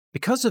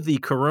Because of the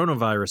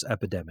coronavirus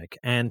epidemic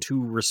and to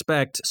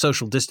respect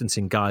social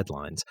distancing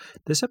guidelines,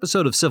 this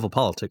episode of Civil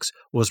Politics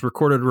was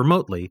recorded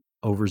remotely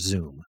over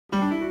Zoom.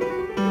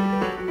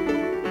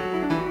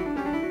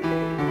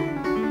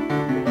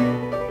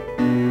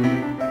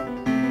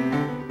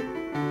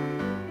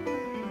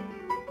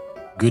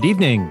 Good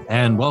evening,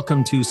 and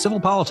welcome to Civil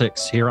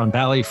Politics here on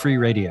Valley Free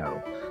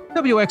Radio,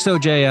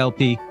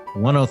 WXOJLP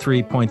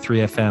 103.3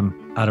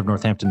 FM out of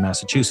Northampton,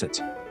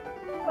 Massachusetts.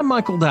 I'm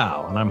Michael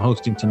Dow, and I'm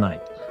hosting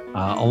tonight,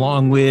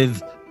 along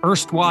with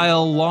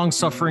erstwhile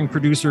long-suffering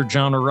producer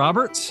John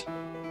Roberts.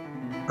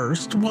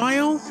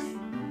 Erstwhile?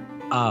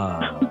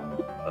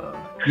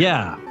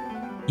 Yeah.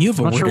 You have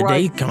a Not sure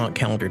word-a-day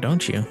calendar,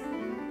 don't you?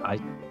 I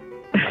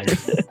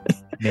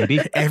maybe.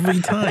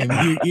 Every time.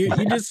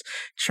 You're just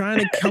trying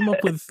to come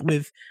up with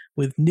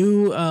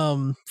new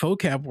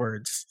vocab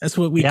words. That's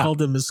what we called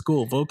them in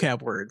school,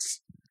 vocab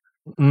words.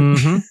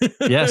 Mm-hmm.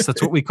 Yes,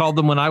 that's what we called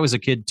them when I was a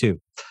kid, too.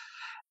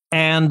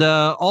 And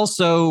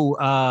also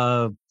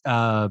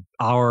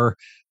our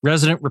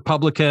resident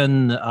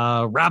Republican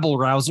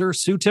rabble-rouser,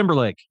 Sue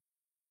Timberlake.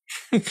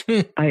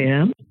 I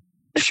am?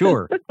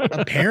 Sure.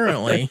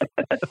 Apparently.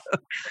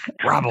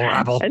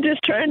 Rabble. I'm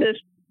trying to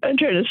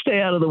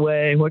stay out of the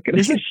way. What can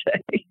I say?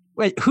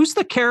 Wait, who's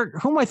the character?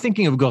 Who am I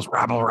thinking of who goes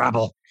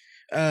rabble?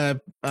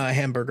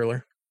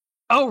 Hamburglar.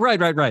 Oh, right.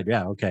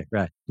 Yeah, okay,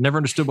 right. Never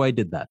understood why he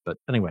did that, but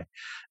anyway.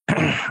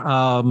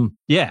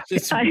 Yeah.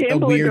 It's a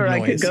weird noise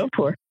I could go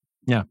for.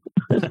 Yeah.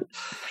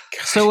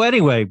 So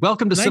anyway,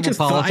 welcome to Civil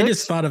Politics. I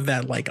just thought of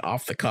that like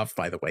off the cuff,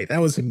 by the way.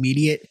 That was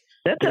immediate.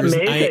 That's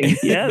amazing.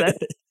 Yeah, that's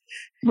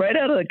right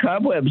out of the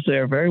cobwebs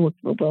there. Very well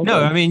done.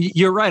 No, I mean,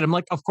 you're right. I'm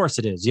like, of course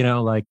it is.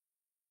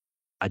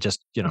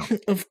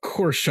 Of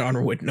course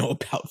Sean would know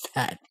about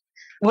that.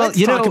 Well,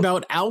 Let's talk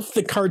about Alf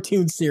the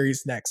cartoon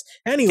series next.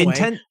 Anyway.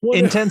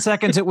 In 10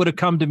 seconds, it would have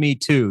come to me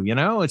too.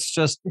 It's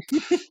just,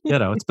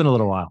 it's been a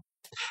little while.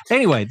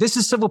 Anyway, this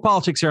is Civil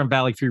Politics here on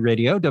Valley Free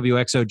Radio,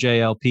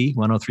 WXOJLP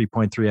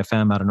 103.3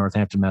 FM out of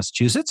Northampton,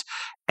 Massachusetts.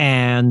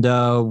 And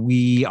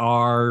we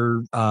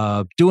are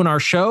doing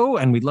our show,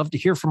 and we'd love to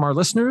hear from our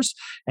listeners.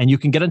 And you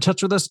can get in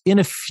touch with us in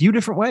a few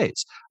different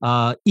ways.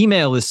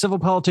 Email is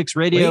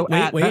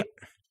civilpoliticsradio Wait.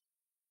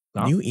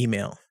 New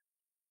email.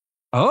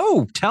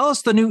 Oh, tell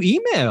us the new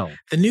email.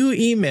 The new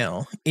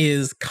email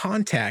is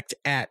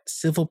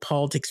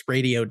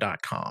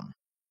contact@civilpoliticsradio.com.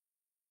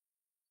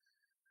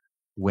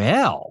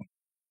 Well,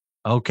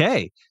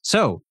 okay.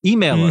 So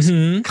email us,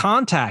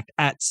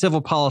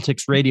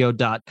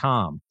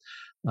 contact@civilpoliticsradio.com.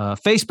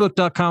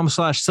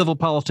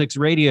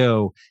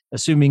 Facebook.com/civilpoliticsradio,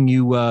 assuming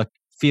you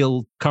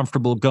feel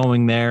comfortable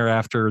going there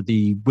after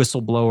the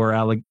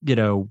whistleblower,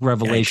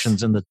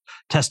 revelations and the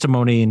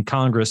testimony in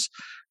Congress.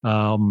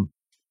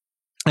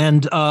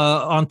 And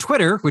on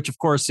Twitter, which of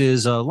course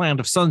is a land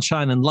of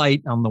sunshine and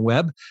light on the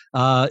web,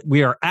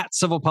 we are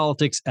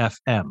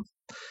 @civilpoliticsfm.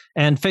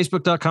 And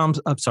Facebook.com,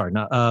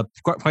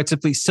 quite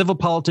simply,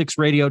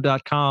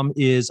 civilpoliticsradio.com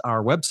is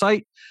our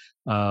website,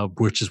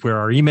 which is where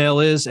our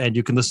email is. And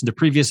you can listen to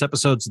previous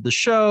episodes of the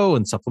show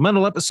and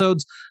supplemental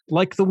episodes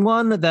like the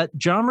one that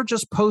John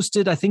just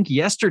posted, I think,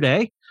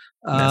 yesterday,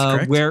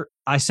 where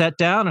I sat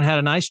down and had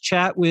a nice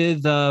chat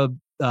with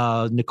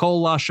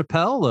Nicole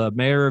LaChapelle, the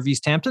mayor of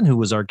East Hampton, who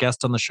was our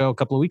guest on the show a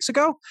couple of weeks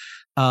ago.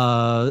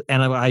 And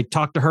I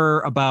talked to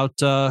her about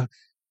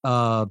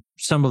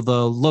some of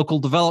the local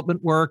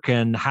development work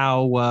and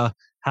how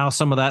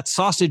some of that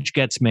sausage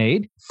gets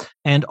made,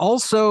 and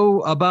also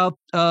about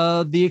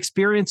the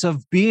experience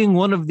of being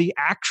one of the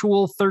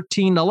actual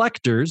 13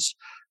 electors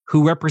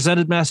who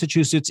represented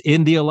Massachusetts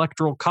in the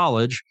Electoral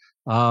College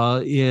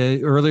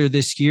earlier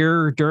this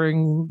year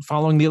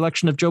following the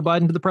election of Joe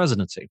Biden to the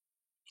presidency.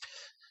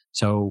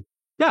 So,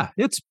 yeah,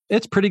 it's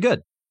pretty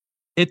good.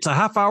 It's a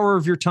half hour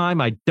of your time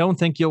I don't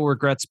think you'll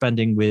regret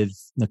spending with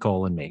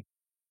Nicole and me.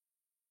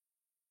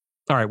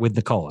 All right, with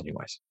Nicole,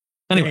 anyways.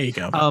 Anyway,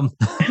 there you go.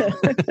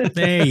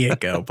 There you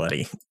go,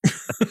 buddy.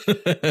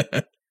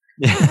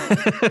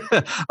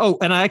 Oh,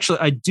 and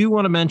I do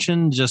want to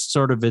mention, just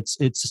sort of, it's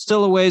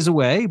still a ways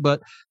away,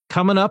 but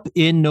coming up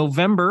in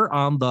November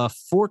on the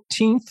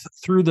 14th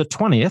through the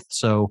 20th,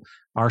 so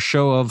our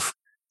show of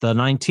the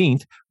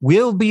 19th,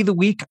 will be the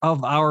week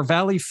of our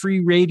Valley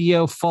Free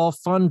Radio Fall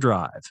Fund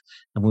Drive.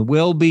 And we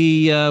will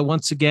be,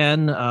 once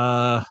again,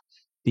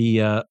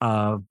 the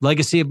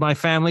legacy of my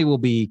family will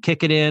be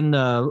kicking in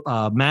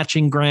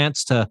matching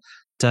grants to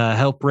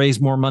help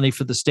raise more money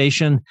for the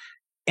station.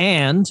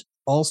 And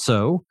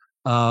also,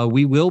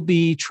 we will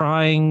be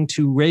trying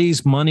to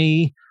raise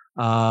money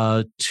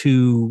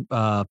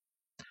to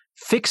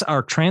fix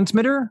our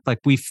transmitter. Like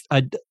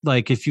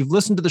if you've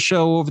listened to the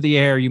show over the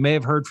air, you may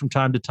have heard from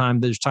time to time,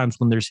 there's times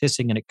when there's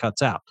hissing and it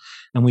cuts out.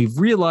 And we've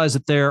realized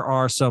that there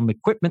are some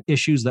equipment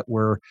issues that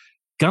we're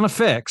going to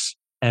fix.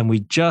 And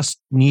we just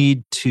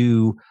need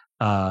to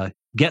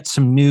get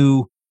some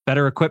new,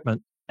 better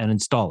equipment and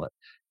install it.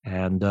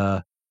 And,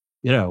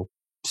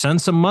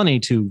 send some money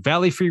to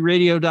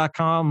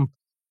valleyfreeradio.com.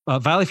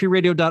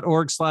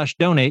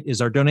 Valleyfreeradio.org/donate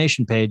is our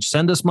donation page.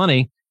 Send us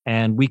money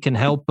and we can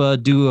help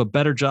do a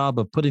better job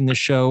of putting this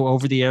show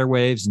over the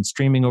airwaves and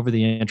streaming over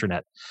the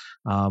internet.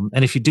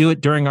 And if you do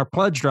it during our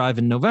pledge drive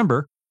in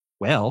November,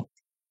 well,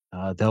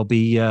 there'll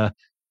be a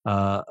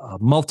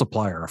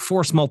multiplier, a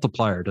force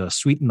multiplier to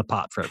sweeten the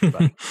pot for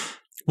everybody.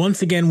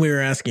 Once again,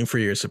 we're asking for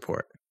your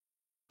support.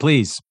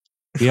 Please.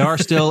 We are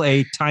still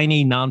a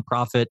tiny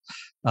nonprofit,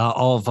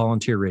 all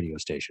volunteer radio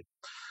station.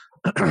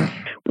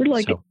 We're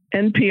like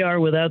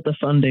NPR without the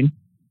funding.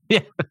 Yeah,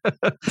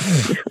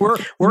 we're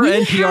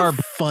NPR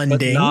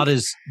funding,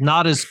 but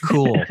not as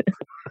cool.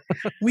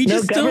 We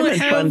just don't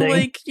have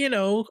funding.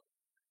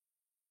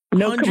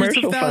 No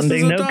commercial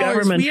funding, no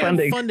government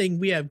funding.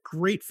 We have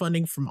great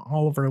funding from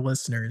all of our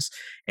listeners,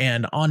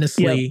 and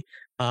honestly,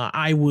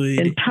 I would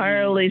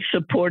entirely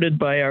supported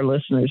by our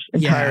listeners.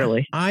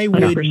 Entirely, yeah, I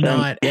would 100%.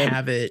 Not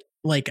have it.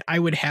 Like I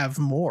would have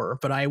more,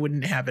 but I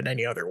wouldn't have it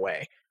any other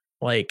way.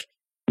 Like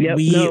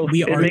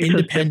we are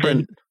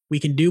independent. We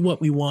can do what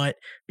we want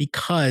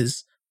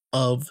because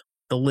of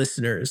the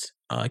listeners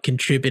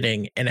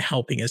contributing and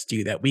helping us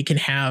do that. We can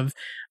have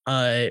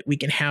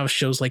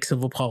shows like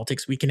Civil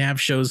Politics. We can have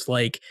shows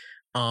like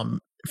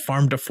Farm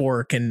to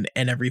Fork and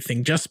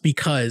everything just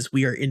because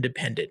we are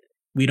independent.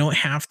 We don't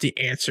have to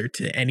answer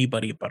to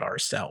anybody but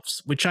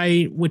ourselves, which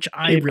I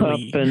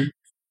really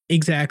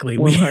exactly.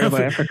 We have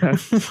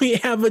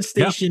a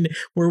station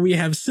where we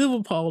have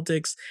Civil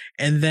Politics,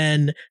 and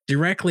then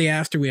directly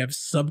after we have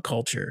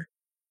Subculture.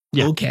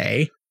 Yeah.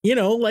 Okay.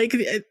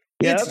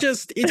 It's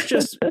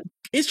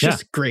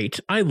just great.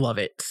 I love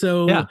it.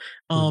 So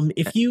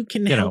if you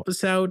can help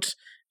us out,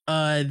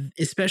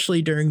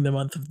 especially during the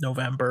month of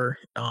November,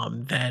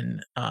 then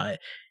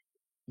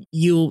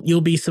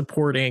you'll be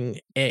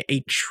supporting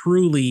a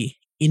truly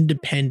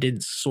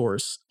independent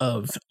source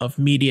of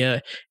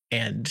media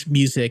and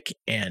music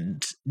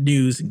and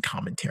news and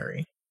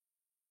commentary.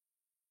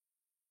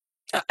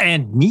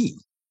 And me.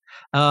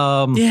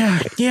 Sure.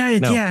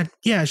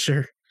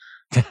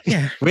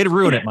 Yeah. Way to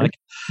ruin it, Mike.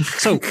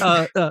 So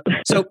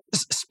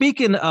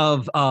speaking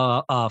of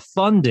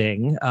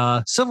funding,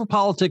 Civil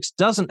Politics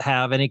doesn't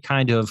have any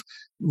kind of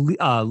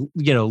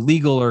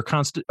legal or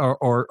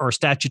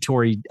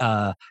statutory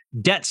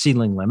debt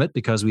ceiling limit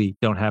because we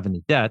don't have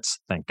any debts,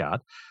 thank God.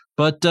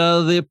 But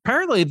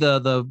apparently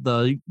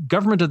the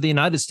government of the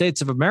United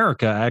States of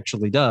America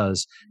actually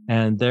does,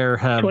 and there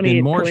have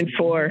been more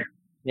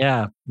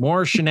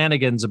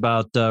shenanigans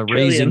about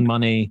raising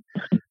money.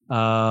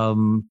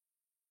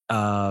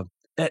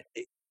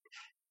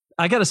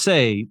 I gotta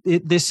say,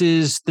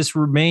 this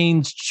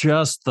remains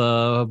just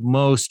the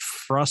most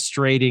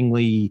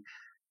frustratingly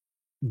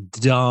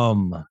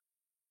dumb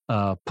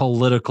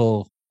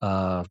political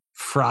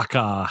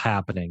fracas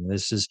happening.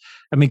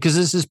 Because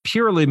this is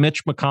purely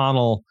Mitch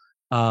McConnell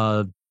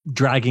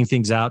dragging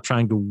things out,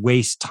 trying to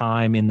waste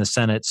time in the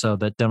Senate so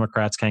that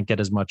Democrats can't get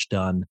as much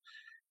done.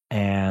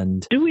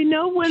 And do we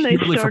know when they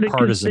started?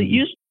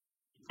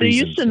 There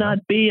used to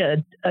not be a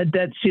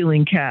debt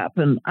ceiling cap,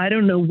 and I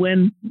don't know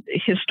when.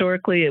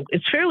 Historically,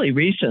 it's fairly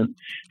recent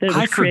that it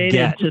was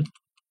created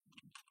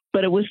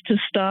but it was to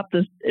stop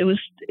this.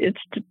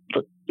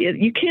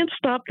 You can't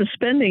stop the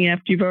spending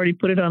after you've already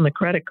put it on the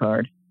credit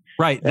card.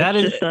 Right.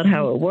 That's just not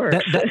how it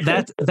works.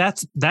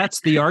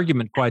 That's the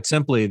argument, quite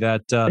simply,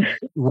 that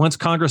once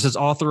Congress has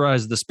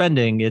authorized the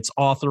spending, it's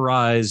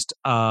authorized,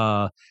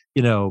 the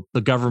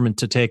government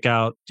to take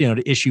out,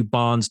 to issue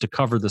bonds to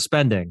cover the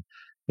spending.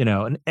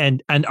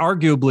 And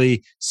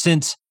arguably,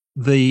 since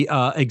the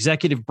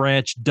executive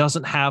branch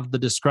doesn't have the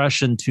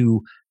discretion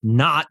to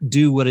not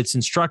do what it's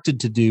instructed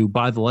to do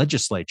by the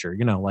legislature,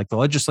 like the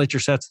legislature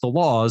sets the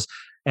laws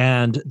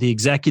and the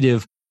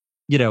executive,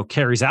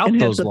 carries out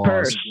those laws.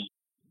 Purse.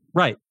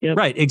 Right. Yep.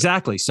 Right.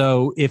 Exactly.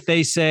 So if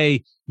they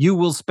say you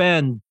will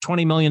spend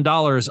 $20 million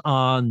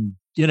on,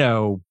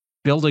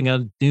 building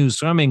a new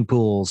swimming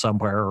pool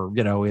somewhere,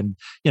 or, in,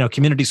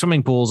 community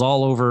swimming pools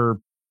all over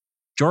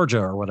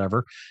Georgia or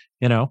whatever,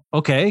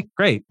 okay,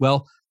 great.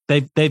 Well,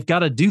 they've got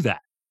to do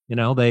that.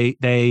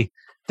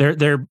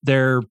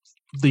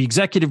 The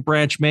executive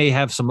branch may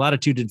have some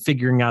latitude in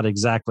figuring out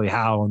exactly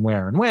how and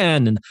where and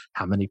when and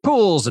how many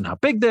pools and how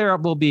big there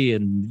will be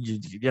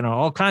and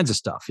all kinds of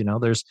stuff.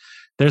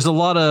 There's a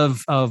lot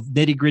of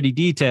nitty gritty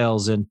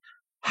details in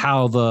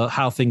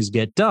how things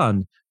get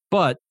done,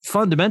 but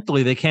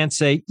fundamentally they can't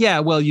say, yeah,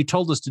 well, you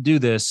told us to do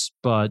this,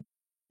 but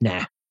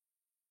nah,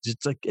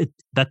 it's like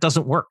that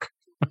doesn't work.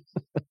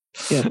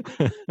 Yeah.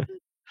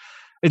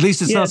 At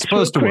least it's not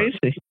supposed to work.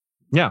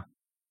 Yeah.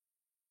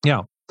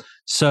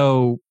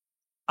 So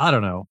I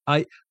don't know.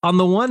 On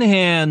the one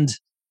hand,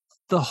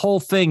 the whole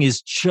thing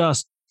is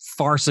just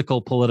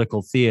farcical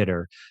political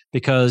theater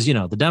because,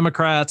 the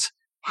Democrats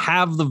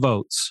have the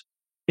votes.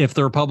 If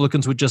the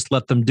Republicans would just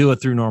let them do it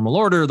through normal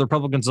order, the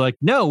Republicans are like,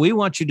 no, we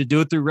want you to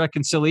do it through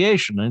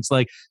reconciliation. And it's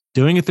like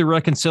doing it through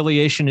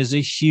reconciliation is a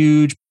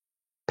huge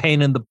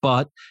pain in the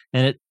butt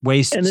and it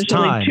wastes time. And there's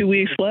only 2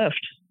 weeks left.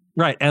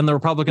 Right. And the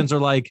Republicans are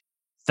like,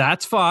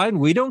 that's fine.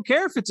 We don't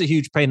care if it's a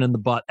huge pain in the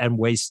butt and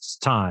wastes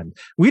time.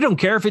 We don't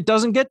care if it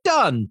doesn't get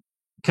done.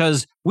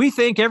 because we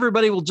think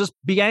everybody will just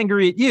be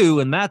angry at you,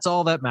 and that's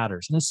all that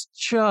matters. And it's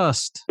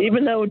just,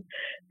 even though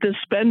the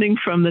spending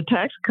from the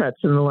tax cuts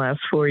in the last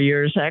 4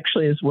 years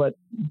actually is what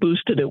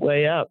boosted it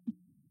way up.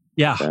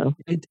 Yeah, so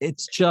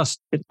it's just,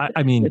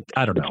 I mean,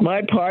 I don't know. It's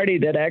my party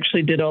that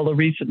actually did all the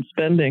recent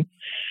spending.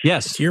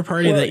 Yes. It's your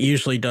party that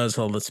usually does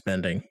all the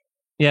spending.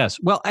 Yes.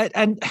 Well,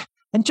 and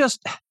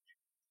just,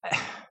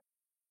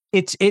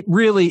 it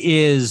really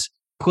is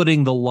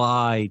putting the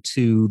lie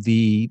to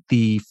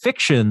the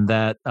fiction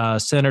that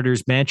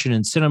Senators Manchin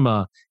and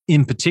Sinema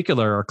in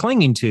particular are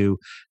clinging to,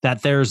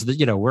 that there's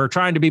we're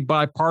trying to be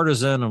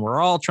bipartisan and we're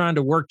all trying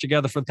to work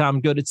together for the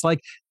common good. It's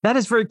like, that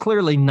is very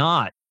clearly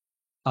not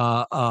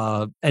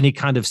any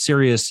kind of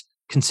serious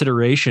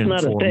consideration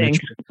for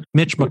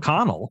Mitch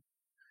McConnell.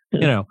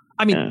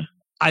 I mean,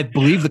 I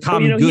believe the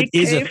common good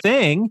is a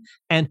thing.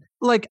 And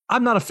like,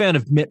 I'm not a fan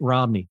of Mitt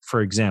Romney,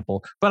 for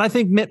example, but I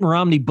think Mitt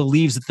Romney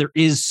believes that there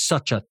is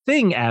such a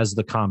thing as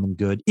the common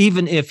good,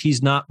 even if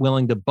he's not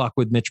willing to buck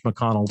with Mitch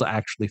McConnell to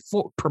actually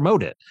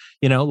promote it.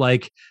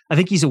 Like, I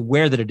think he's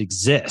aware that it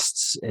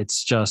exists.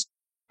 It's just,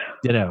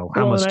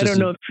 how much I don't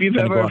know if you've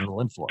ever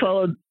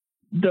followed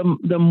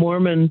the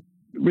Mormon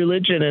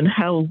religion and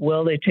how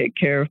well they take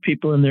care of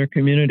people in their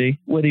community,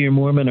 whether you're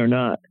Mormon or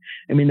not.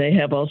 I mean, they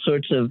have all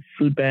sorts of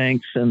food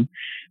banks and,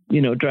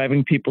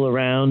 driving people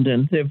around,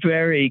 and they're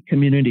very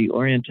community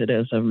oriented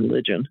as a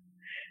religion,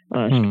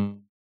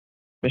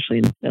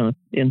 especially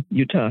in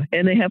Utah.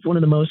 And they have one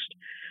of the most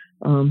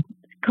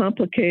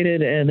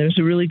complicated, and there's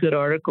a really good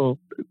article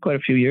quite a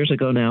few years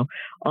ago now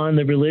on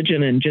the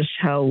religion and just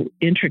how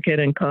intricate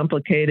and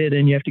complicated,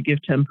 and you have to give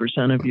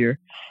 10% of your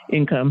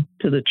income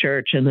to the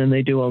church, and then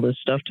they do all this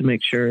stuff to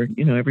make sure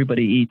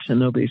everybody eats and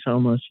nobody's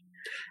homeless.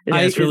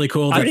 It's really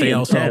cool that they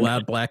also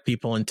allowed Black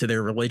people into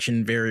their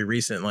religion very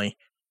recently.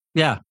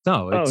 Yeah,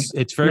 no,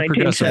 it's very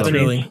progressive. That's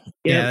really,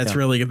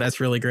 that's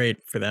really great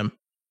for them.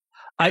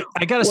 I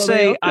gotta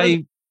say,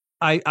 I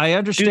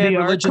understand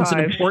religion's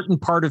an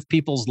important part of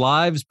people's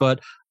lives, but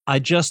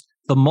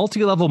the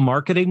multi-level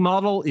marketing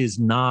model is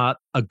not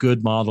a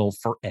good model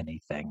for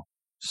anything.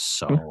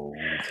 So,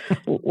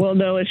 well,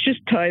 no, it's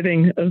just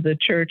tithing of the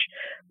church.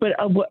 But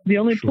the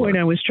only point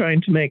I was trying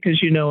to make, because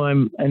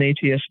I'm an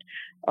atheist,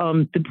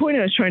 the point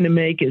I was trying to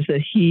make is that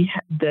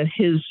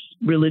his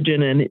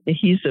religion, and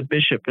he's a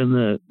bishop in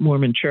the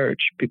Mormon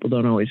Church. People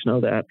don't always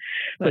know that,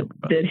 but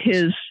that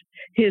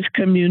his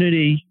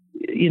community,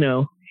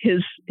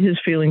 his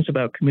feelings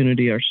about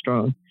community are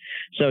strong.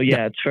 So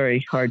it's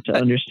very hard to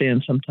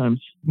understand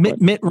sometimes.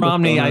 Mitt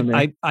Romney,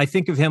 I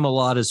think of him a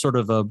lot as sort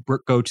of a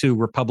go-to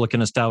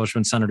Republican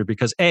establishment senator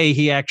because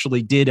he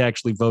did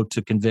vote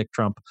to convict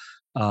Trump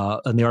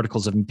in the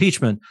articles of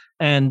impeachment,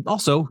 and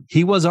also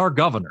he was our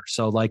governor.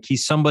 So like,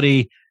 he's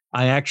somebody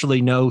I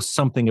actually know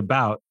something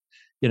about.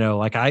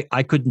 Like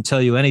I couldn't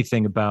tell you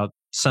anything about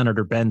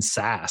Senator Ben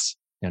Sasse,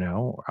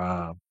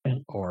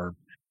 or.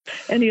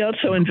 And he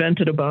also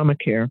invented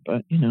Obamacare,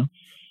 but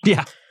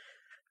Yeah.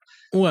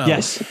 Well,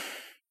 yes.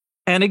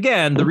 And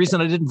again, the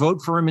reason I didn't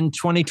vote for him in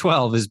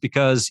 2012 is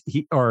because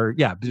his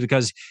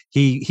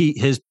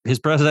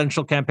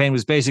presidential campaign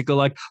was basically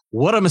like,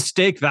 what a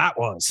mistake that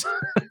was.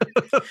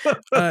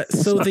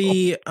 So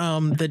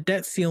the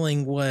debt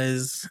ceiling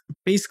was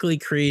basically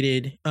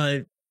created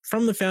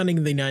from the founding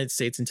of the United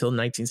States until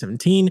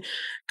 1917.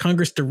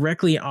 Congress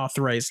directly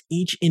authorized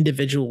each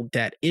individual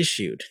debt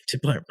issued.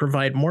 To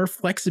provide more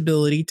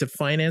flexibility to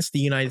finance the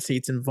United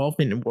States'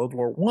 involvement in World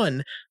War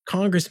I,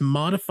 Congress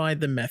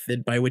modified the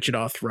method by which it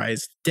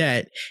authorized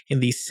debt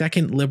in the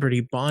Second Liberty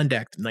Bond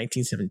Act of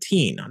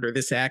 1917. Under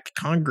this act,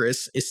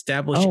 Congress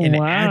established an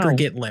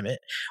aggregate limit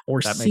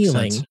or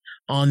ceiling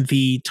on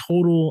the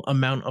total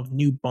amount of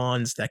new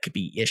bonds that could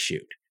be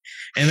issued.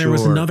 And there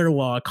was another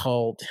law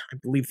called, I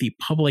believe, the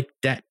Public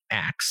Debt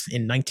Acts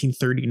in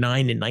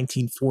 1939 and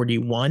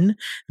 1941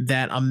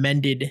 that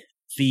amended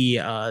the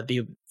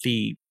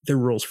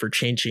rules for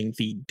changing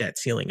the debt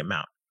ceiling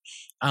amount.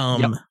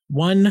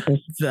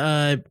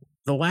 The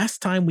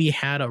last time we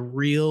had a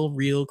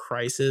real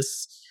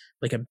crisis,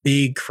 like a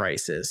big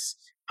crisis,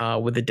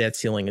 with the debt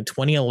ceiling in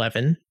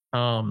 2011,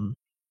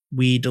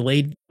 we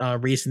delayed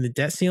raising the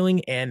debt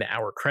ceiling, and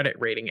our credit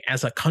rating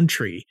as a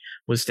country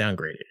was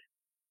downgraded.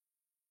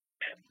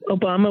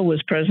 Obama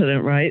was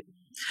president, right?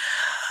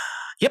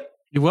 Yep,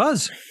 he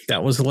was.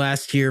 That was the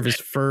last year of his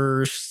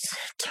first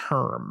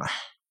term.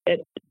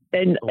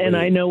 And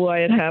I know why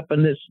it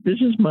happened. This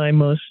is my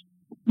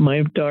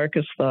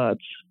darkest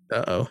thoughts.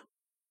 Uh-oh.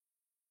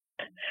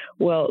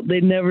 Well,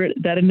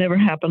 that had never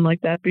happened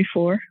like that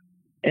before.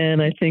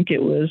 And I think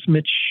it was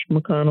Mitch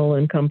McConnell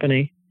and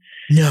company.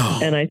 No.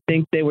 And I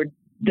think they were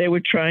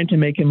trying to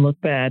make him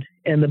look bad,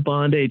 and the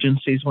bond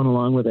agencies went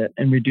along with it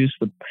and reduced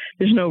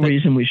there's no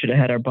reason we should have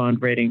had our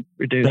bond rating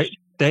reduced.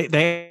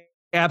 They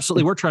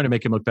absolutely were trying to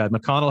make him look bad.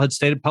 McConnell had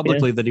stated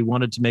publicly that he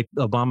wanted to make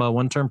Obama a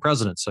one-term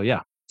president. So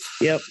yeah.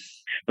 Yep.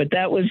 But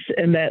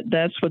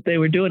that's what they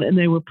were doing. And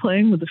they were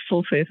playing with the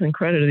full faith and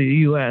credit of the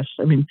U.S.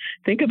 I mean,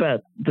 think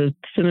about the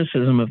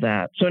cynicism of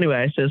that. So anyway,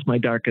 I says my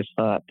darkest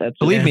thought.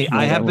 Believe me,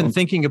 I have been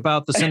thinking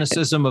about the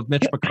cynicism of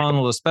Mitch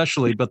McConnell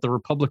especially, but the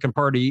Republican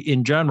Party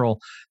in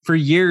general for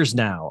years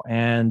now.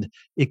 And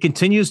it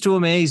continues to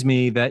amaze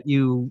me that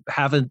you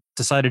haven't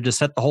decided to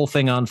set the whole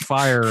thing on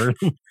fire.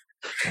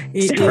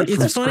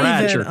 It's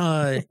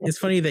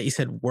funny that you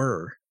said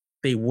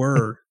they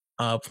were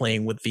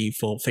playing with the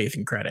full faith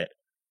and credit,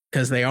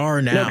 because they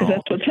are now. No, because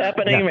that's what's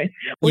happening. Yeah.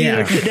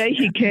 Well, today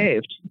he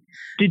caved.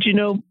 Did you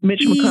know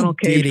Mitch McConnell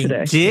caved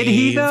today? Did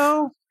he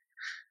though?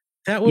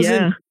 That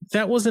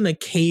wasn't a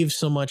cave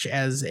so much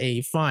as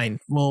a fine.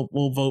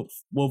 We'll vote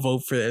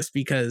for this,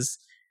 because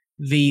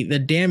the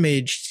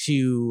damage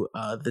to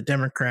the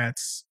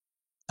Democrats,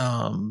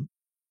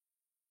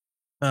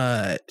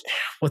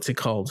 what's it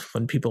called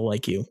when people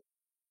like you?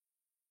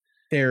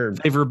 Their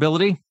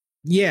favorability.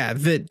 Yeah,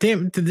 the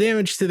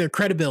damage to their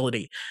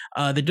credibility.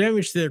 The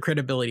damage to their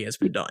credibility has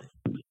been done.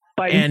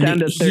 Biden's down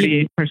to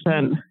 38%.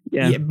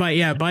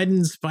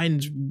 Biden's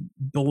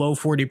below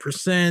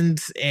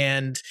 40%,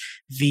 and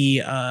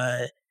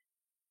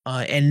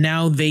and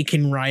now they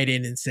can write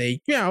in and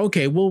say, yeah,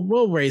 okay,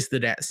 we'll raise the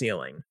debt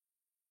ceiling.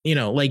 You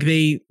know, like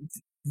the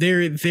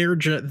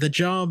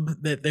job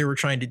that they were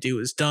trying to do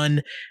is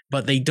done,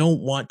 but they don't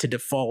want to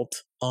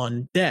default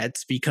on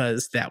debts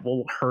because that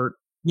will hurt,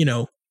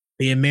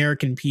 the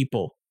American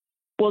people.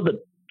 Well,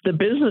 the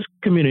business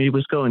community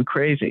was going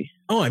crazy.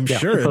 Oh, I'm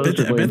sure. I bet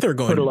they're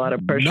going put a lot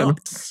of pressure.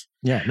 Nuts.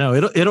 Yeah, no,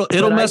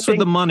 it'll mess with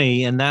the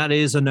money, and that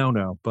is a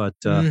no-no. But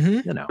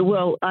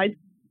Well, I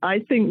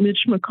think Mitch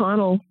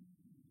McConnell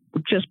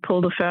just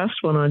pulled a fast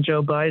one on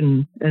Joe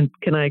Biden, and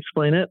can I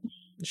explain it?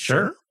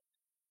 Sure.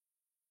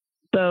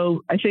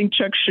 So I think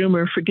Chuck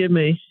Schumer, forgive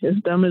me, is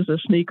dumb as a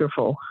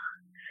sneakerful,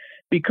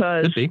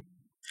 because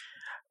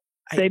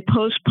they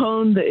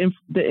postponed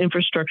the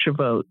infrastructure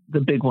vote, the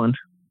big one,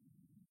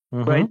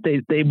 right?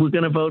 They were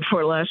going to vote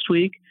for it last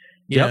week.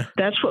 Yeah.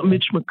 That's what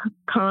Mitch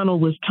McConnell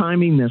was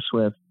timing this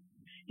with.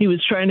 He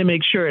was trying to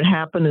make sure it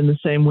happened in the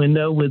same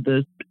window with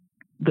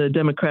the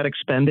Democratic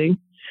spending,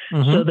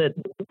 so that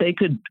they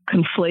could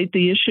conflate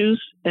the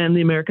issues, and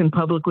the American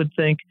public would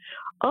think,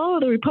 oh,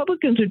 the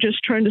Republicans are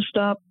just trying to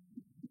stop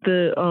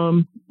the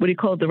what do you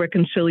call it, the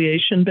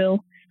reconciliation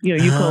bill?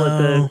 You call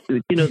it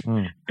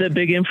the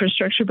big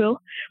infrastructure bill.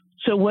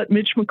 So what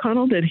Mitch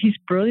McConnell did, he's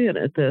brilliant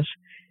at this.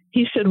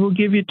 He said, we'll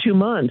give you 2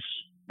 months,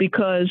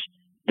 because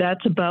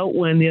that's about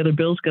when the other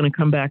bill's going to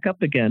come back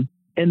up again.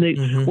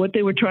 And what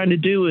they were trying to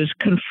do is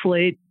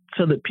conflate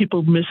so that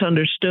people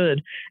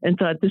misunderstood and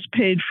thought this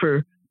paid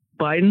for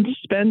Biden's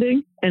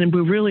spending, and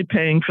we're really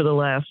paying for the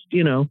last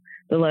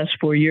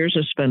 4 years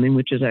of spending,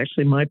 which is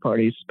actually my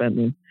party's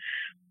spending.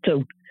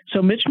 So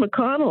Mitch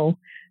McConnell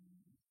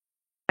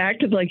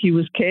acted like he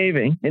was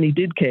caving, and he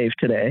did cave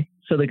today.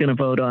 So they're going to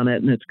vote on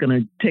it, and it's going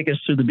to take us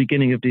through the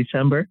beginning of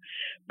December.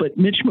 But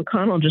Mitch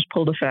McConnell just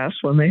pulled a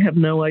fast one. They have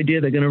no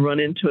idea they're going to run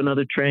into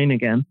another train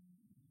again,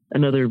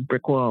 another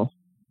brick wall.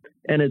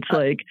 And it's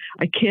like,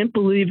 I can't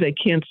believe they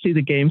can't see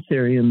the game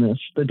theory in this.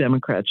 The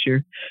Democrats,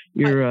 your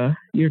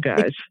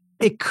guys.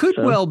 It could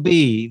well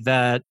be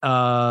that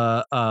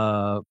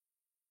the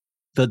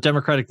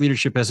Democratic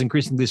leadership has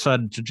increasingly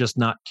decided to just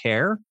not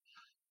care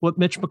what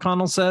Mitch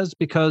McConnell says,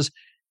 because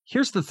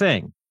here's the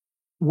thing: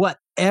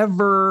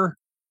 whatever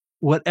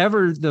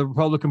the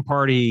Republican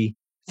Party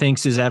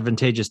thinks is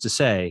advantageous to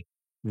say,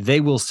 they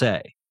will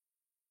say.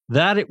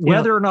 That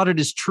whether or not it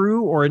is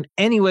true or in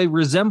any way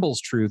resembles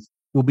truth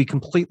will be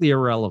completely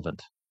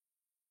irrelevant.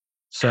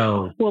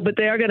 So, well, but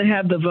they are going to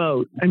have the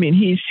vote. I mean,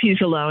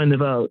 he's allowing the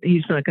vote.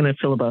 He's not going to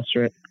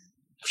filibuster it.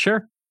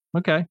 Sure.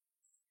 Okay.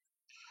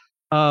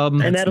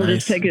 And that'll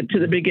just take it to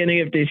the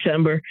beginning of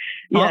December.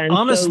 Yeah,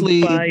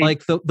 honestly,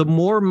 like the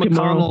more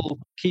McConnell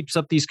keeps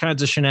up these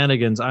kinds of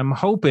shenanigans, I'm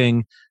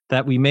hoping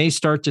that we may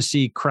start to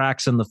see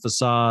cracks in the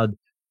facade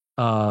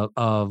of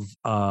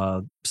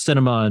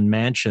Sinema and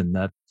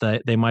Manchin,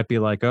 that they might be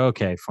like,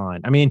 okay, fine.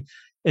 I mean,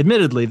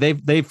 admittedly,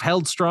 they've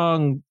held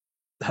strong,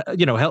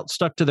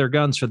 stuck to their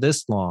guns for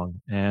this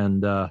long,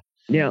 and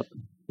yeah.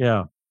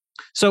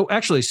 So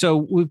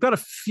we've got a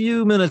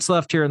few minutes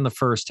left here in the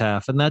first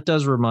half, and that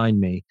does remind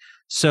me.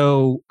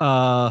 So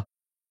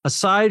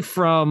aside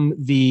from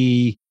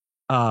the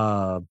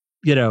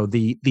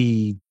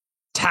the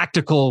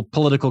tactical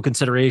political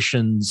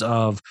considerations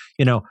of,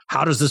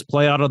 how does this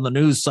play out on the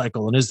news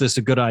cycle, and is this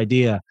a good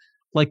idea?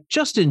 Like,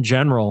 just in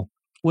general,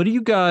 what do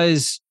you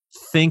guys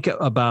think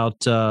about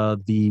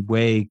the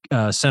way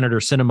Senator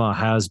Sinema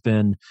has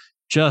been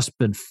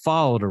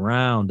followed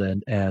around,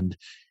 and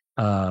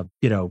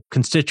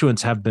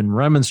constituents have been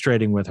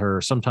remonstrating with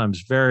her,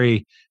 sometimes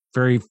very,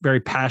 very, very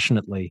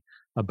passionately,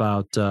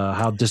 about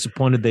how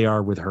disappointed they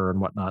are with her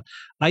and whatnot.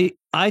 I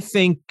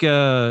think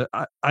on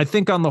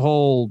the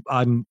whole,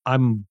 I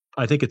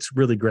think it's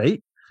really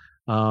great.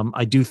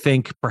 I do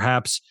think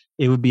perhaps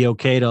it would be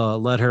okay to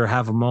let her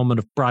have a moment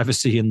of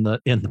privacy in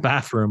the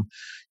bathroom,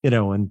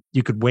 and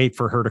you could wait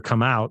for her to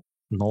come out.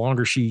 And the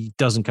longer she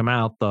doesn't come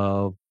out,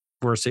 the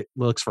worse it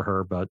looks for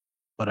her, but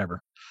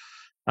whatever.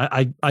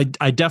 I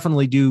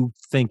definitely do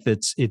think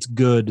that it's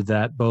good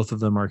that both of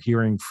them are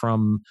hearing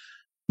from,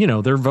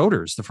 their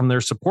voters, from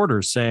their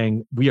supporters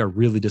saying, we are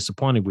really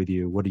disappointed with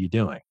you. What are you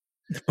doing?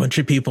 A bunch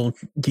of people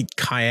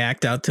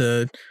kayaked out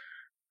to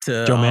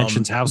Joe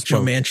Manchin's house.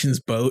 Joe Manchin's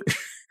boat.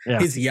 Yeah.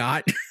 His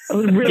yacht.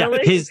 Oh, really?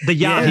 Yeah, the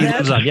yacht he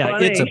lives on. Yeah,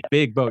 it's a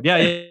big boat.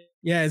 Yeah.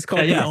 It's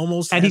called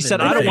Almost. And he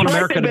said, I don't want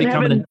America to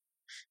become an.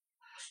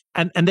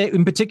 And they,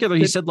 in particular,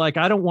 he said, like,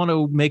 I don't want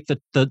to make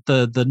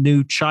the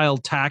new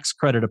child tax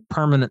credit a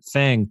permanent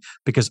thing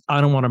because I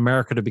don't want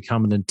America to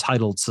become an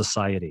entitled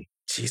society.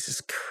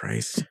 Jesus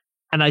Christ.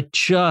 And I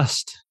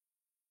just,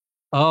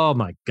 oh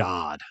my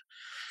God.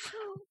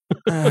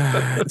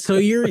 So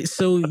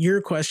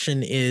your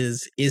question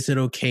is it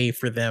okay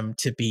for them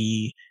to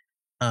be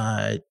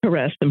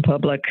harassed in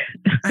public?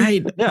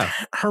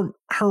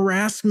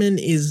 Harassment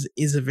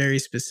is a very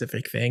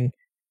specific thing.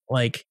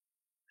 Like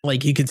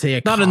you could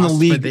say not in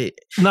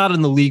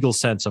the legal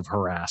sense of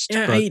harassed.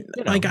 Yeah,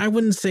 but, I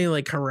wouldn't say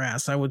like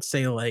harass. I would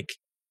say like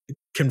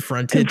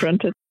confronted.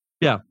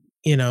 Yeah.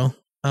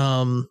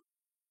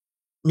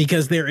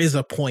 Because there is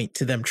a point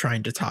to them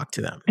trying to talk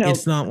to them.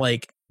 It's not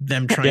like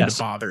them trying to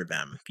bother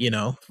them,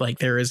 like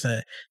there is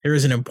an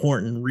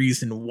important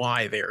reason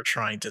why they're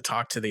trying to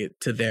talk to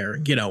their,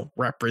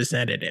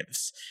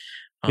 representatives.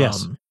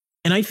 Yes.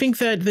 And I think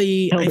that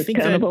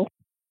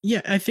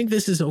I think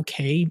this is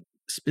okay.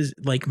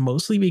 Like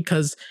mostly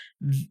because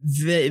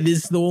this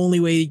is the only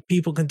way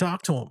people can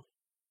talk to them.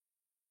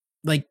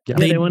 Like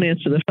they won't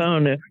answer the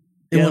phone.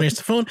 They won't answer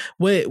the phone.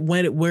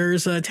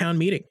 Where's a town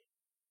meeting?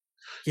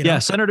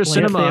 Senator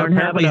Sinema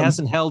apparently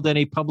hasn't held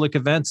any public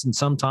events in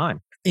some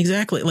time.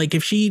 Exactly. Like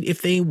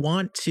if they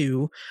want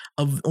to,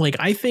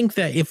 I think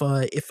that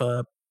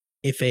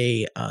if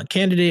a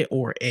candidate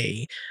or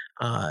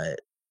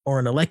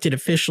an elected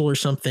official or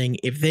something,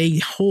 if they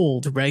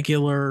hold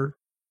regular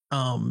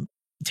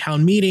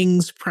town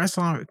meetings, press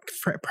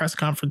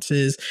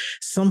conferences,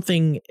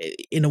 something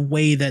in a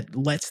way that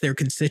lets their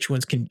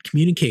constituents can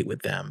communicate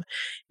with them,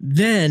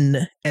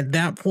 then at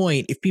that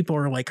point, if people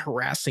are like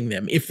harassing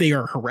them, if they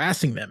are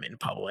harassing them in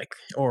public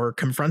or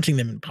confronting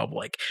them in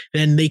public,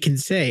 then they can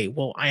say,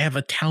 well, I have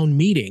a town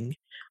meeting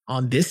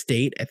on this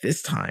date at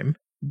this time.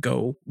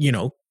 Go,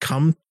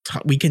 come,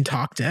 we can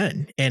talk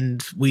then,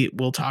 and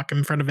we'll talk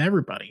in front of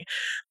everybody.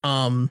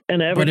 And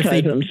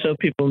advertise them so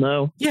people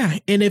know. Yeah,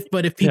 and if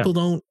people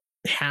don't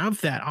have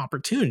that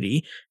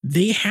opportunity,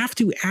 they have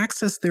to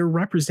access their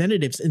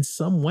representatives in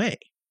some way.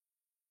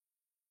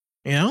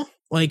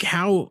 Like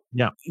how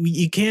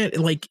you can't,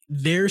 like,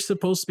 they're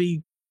supposed to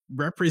be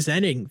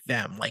representing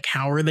them. Like,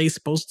 how are they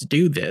supposed to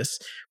do this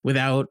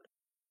without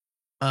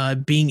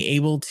being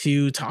able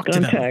to talk to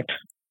them?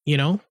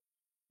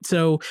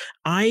 So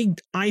I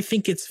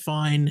think it's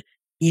fine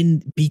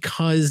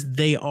because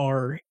they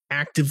are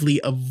actively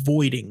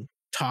avoiding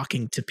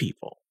talking to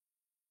people.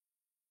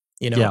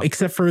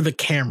 Except for the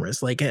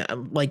cameras, like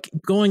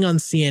going on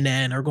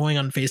CNN or going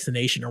on Face the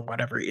Nation or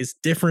whatever is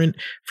different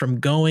from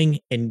doing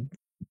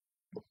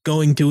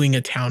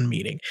a town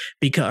meeting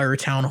or a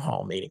town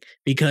hall meeting,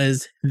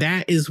 because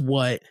that is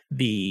what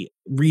the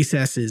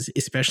recesses,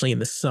 especially in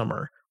the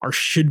summer,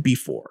 should be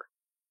for.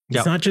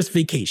 It's not just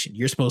vacation.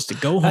 You're supposed to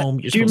go home.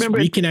 You're supposed to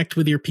reconnect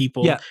with your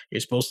people. Yeah.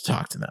 You're supposed to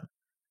talk to them.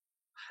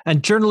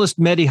 And journalist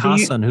Mehdi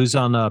Hassan, who's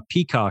on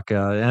Peacock,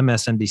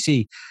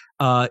 MSNBC,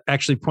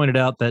 actually pointed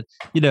out that,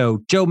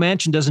 Joe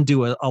Manchin doesn't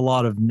do a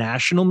lot of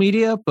national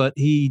media, but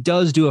he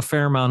does do a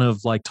fair amount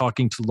of like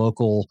talking to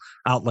local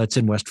outlets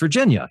in West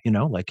Virginia,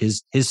 like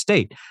his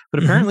state.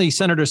 But apparently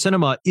Senator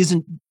Sinema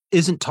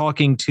isn't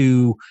talking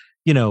to,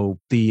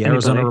 the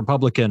Arizona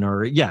Republican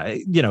or,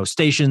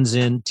 stations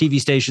in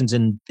TV stations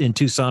in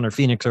Tucson or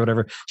Phoenix or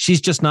whatever.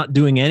 She's just not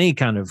doing any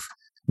kind of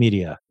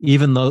media,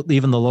 even the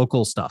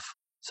local stuff.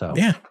 So,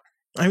 yeah,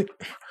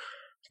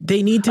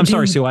 they need to. I'm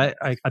sorry, Sue. I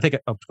think.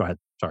 Oh, go ahead.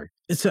 Sorry.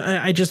 So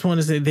I just want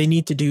to say they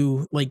need to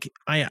do, like,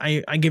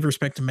 I give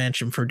respect to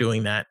Manchin for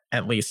doing that,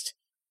 at least.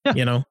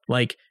 Yeah.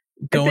 Like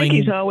going. I think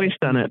he's always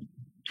done it.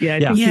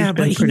 Yeah,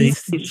 but he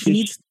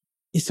needs.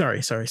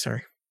 Sorry.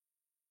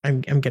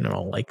 I'm getting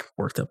all like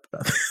worked up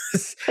about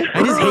this.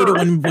 I just hate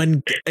it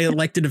when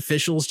elected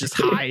officials just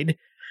hide,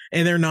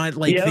 and they're not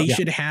like they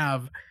should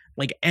have.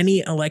 Like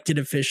any elected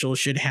official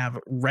should have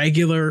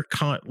regular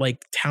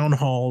town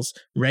halls,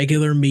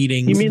 regular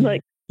meetings. You mean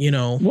like,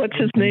 what's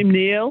his name?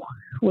 Neil?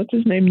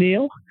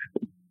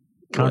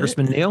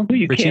 Congressman Neil?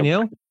 Richie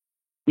Neil?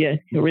 Yeah,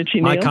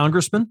 Richie Neil. My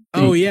congressman?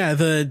 Oh yeah,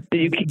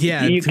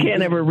 you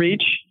can't ever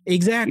reach.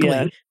 Exactly.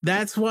 Yeah.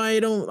 That's why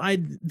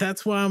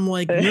that's why I'm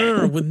like,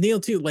 no, with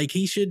Neil too. Like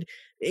he should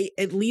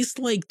at least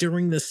like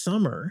during the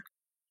summer,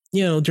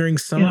 during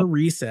summer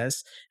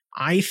recess,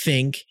 I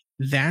think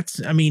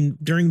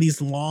during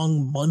these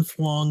long,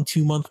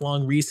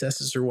 2-month-long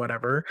recesses or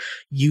whatever,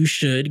 you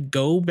should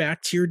go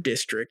back to your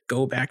district,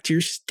 go back to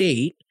your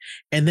state,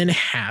 and then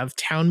have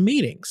town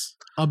meetings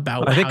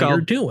about how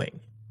you're doing.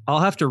 I'll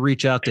have to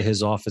reach out to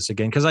his office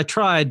again, because I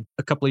tried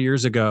a couple of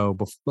years ago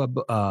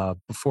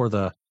before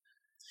the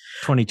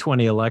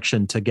 2020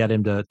 election to get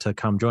him to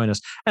come join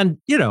us. And,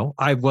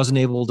 I wasn't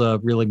able to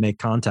really make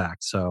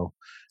contact. So,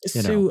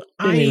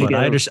 I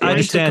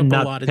understand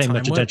not paying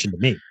much attention to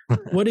me.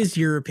 What is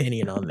your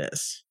opinion on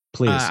this?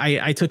 Please.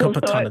 I took up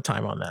a ton of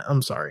time on that.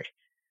 I'm sorry.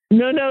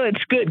 No,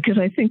 it's good because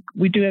I think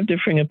we do have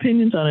differing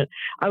opinions on it.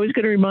 I was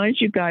going to remind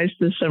you guys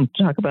to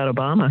talk about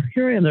Obama.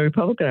 Here I am, the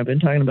Republican. I've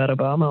been talking about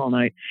Obama all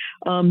night.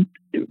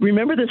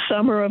 Remember the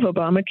summer of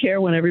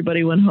Obamacare when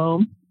everybody went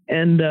home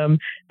and the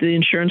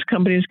insurance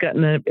companies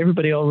gotten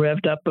everybody all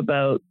revved up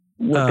about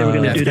what they were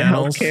going to do to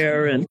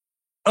healthcare and.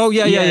 Oh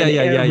yeah.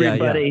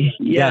 Everybody,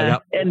 yeah.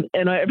 And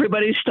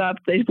everybody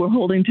stopped. They were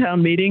holding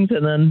town meetings,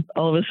 and then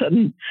all of a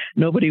sudden,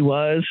 nobody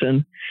was.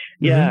 And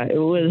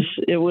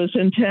it was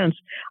intense.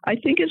 I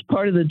think as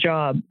part of the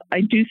job,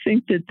 I do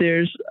think that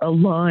there's a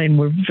line.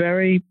 We're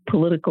very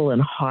political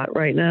and hot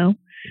right now.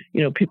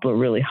 People are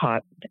really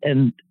hot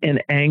and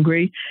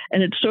angry,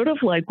 and it's sort of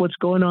like what's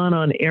going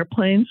on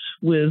airplanes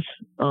with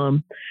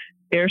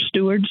air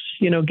stewards,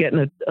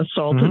 getting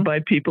assaulted by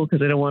people because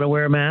they don't want to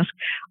wear a mask.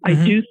 I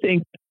do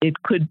think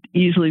it could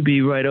easily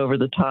be right over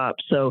the top.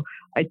 So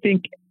I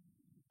think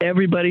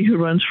everybody who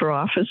runs for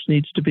office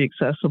needs to be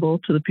accessible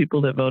to the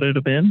people that voted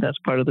them in. That's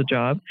part of the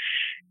job.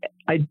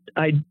 I'm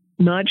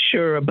not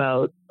sure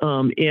about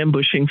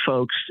ambushing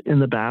folks in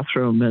the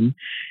bathroom. And,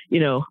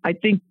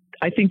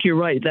 I think you're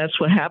right. That's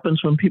what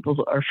happens when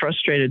people are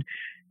frustrated.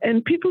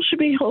 And people should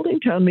be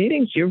holding town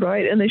meetings. You're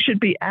right. And they should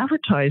be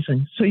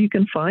advertising so you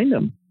can find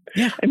them.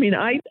 Yeah. I mean,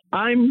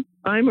 I'm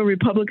a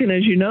Republican,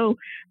 as you know,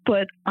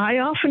 but I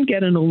often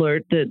get an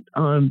alert that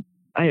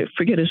I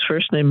forget his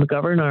first name,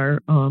 McGovern, our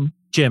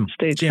Jim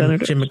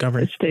senator. Jim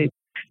McGovern. State.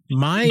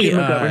 Mine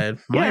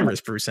was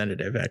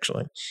representative,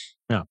 actually.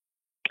 Yeah.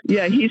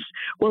 Yeah, he's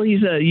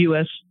a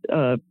U.S.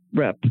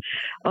 rep.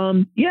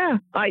 I've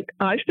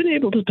been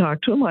able to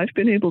talk to him. I've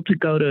been able to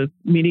go to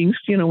meetings,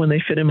 when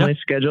they fit in my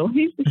schedule.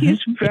 He's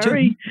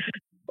very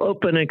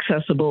open,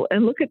 accessible,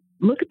 and look at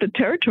the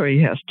territory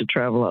he has to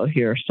travel out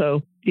here.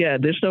 So yeah,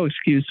 there's no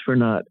excuse for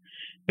not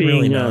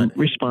being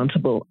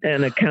responsible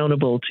and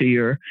accountable to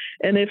your.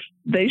 And if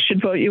they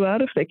should vote you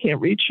out if they can't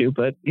reach you,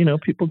 but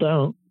people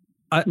don't.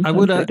 I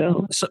would.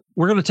 So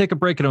we're going to take a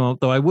break in a moment,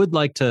 though. I would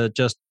like to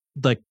just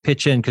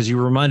pitch in because you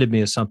reminded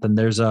me of something.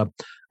 There's a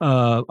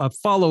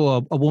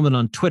follow a woman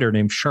on Twitter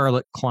named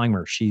Charlotte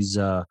Clymer. She's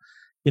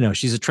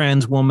she's a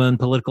trans woman,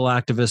 political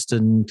activist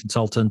and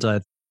consultant.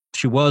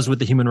 She was with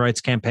the Human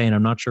Rights Campaign.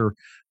 I'm not sure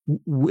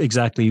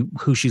exactly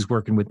who she's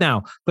working with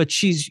now, but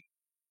she's,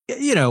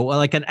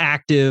 like an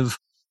active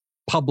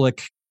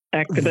public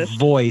activist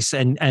voice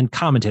and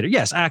commentator.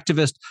 Yes,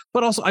 activist,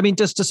 but also, I mean,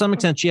 just to some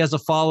extent, she has a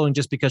following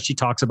just because she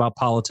talks about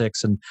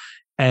politics and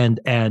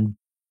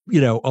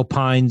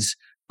opines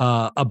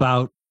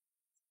about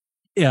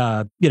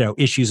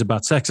issues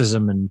about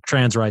sexism and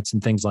trans rights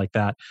and things like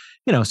that.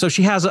 So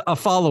she has a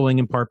following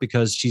in part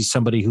because she's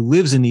somebody who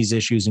lives in these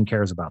issues and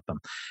cares about them.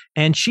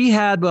 And she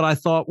had what I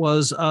thought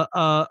was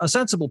a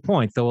sensible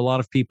point, though a lot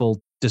of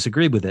people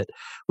disagreed with it,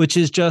 which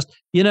is just,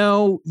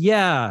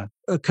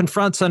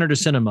 confront Senator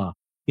Sinema,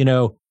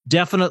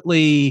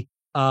 definitely,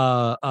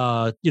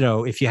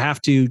 if you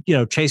have to,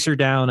 chase her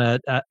down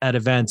at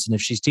events, and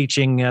if she's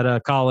teaching at a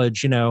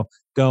college,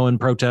 go and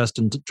protest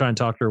and try and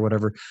talk to her or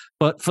whatever.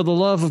 But for the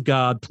love of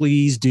God,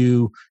 please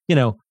do,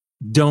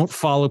 don't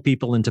follow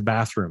people into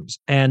bathrooms.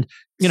 And,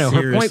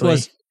 her point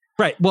was,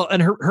 right. Well,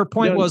 and her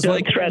point was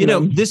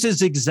this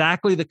is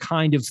exactly the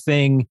kind of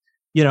thing,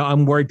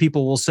 I'm worried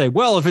people will say,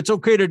 well, if it's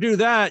okay to do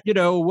that,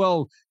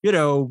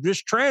 this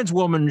trans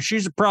woman,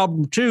 she's a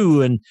problem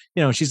too. And,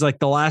 she's like,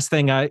 the last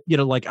thing I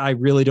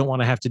really don't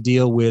want to have to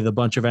deal with a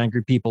bunch of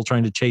angry people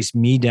trying to chase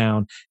me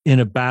down in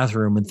a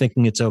bathroom and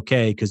thinking it's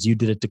okay because you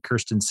did it to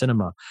Kyrsten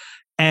Sinema.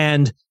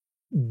 And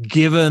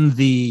given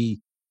the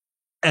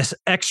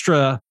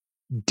extra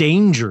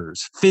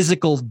dangers,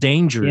 physical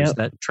dangers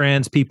that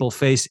trans people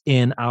face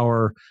in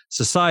our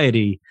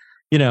society,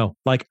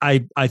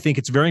 I think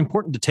it's very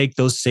important to take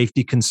those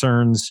safety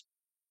concerns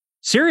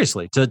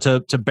seriously,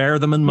 to bear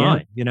them in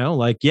mind.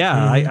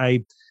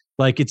 I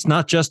it's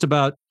not just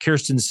about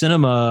Kyrsten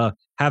Sinema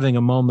having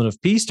a moment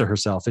of peace to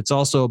herself. It's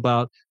also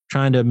about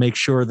trying to make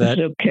sure that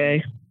it's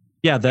okay.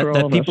 Yeah,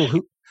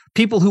 that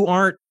people who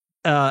aren't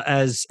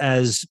as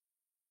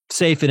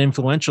safe and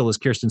influential as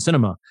Kyrsten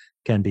Sinema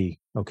can be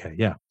okay.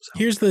 Yeah. So.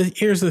 Here's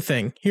the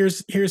thing.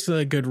 Here's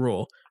a good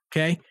rule.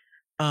 Okay.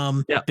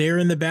 They're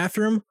in the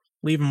bathroom.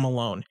 Leave them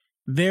alone.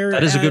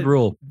 That is a good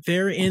rule.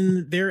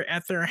 They're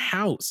at their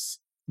house.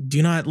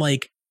 Do not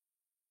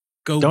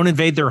go. Don't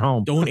invade their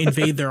home. Don't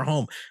invade their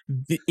home.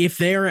 If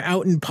they are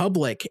out in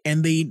public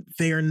and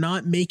they are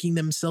not making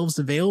themselves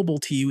available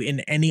to you in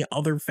any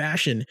other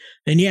fashion,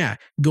 then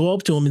go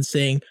up to them and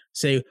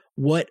say,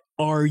 what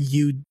are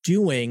you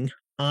doing?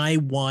 I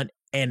want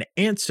an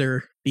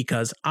answer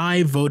because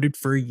I voted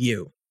for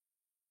you.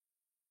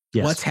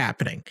 Yes. What's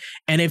happening?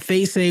 And if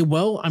they say,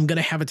 well, I'm going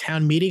to have a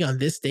town meeting on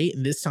this date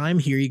and this time,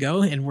 here you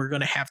go. And we're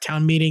going to have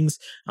town meetings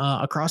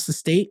across the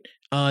state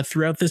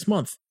throughout this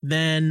month,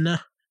 then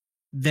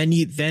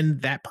then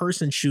that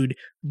person should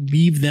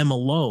leave them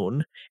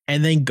alone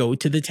and then go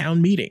to the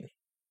town meeting.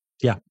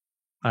 Yeah,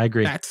 I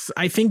agree.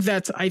 I think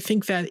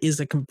that is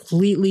a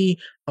completely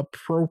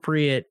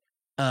appropriate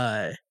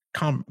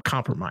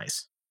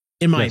compromise,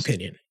 in my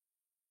opinion.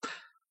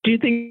 Do you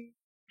think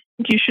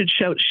you should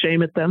shout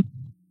shame at them?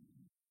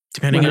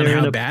 Depending on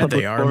how bad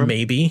they are, forum?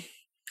 Maybe.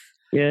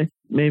 Yeah,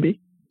 maybe.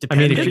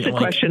 It's a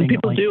question.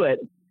 People do it.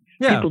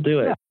 Yeah. People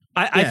do it. Yeah.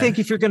 I think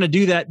if you're going to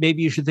do that,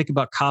 maybe you should think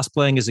about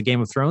cosplaying as a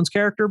Game of Thrones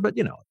character. But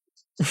I'm a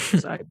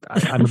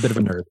bit of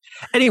a nerd.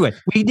 Anyway,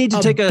 we need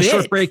to take a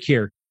short break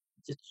here.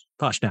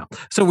 Posh now.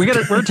 So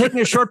we're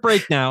taking a short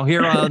break now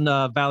here on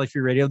Valley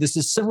Free Radio. This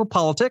is Civil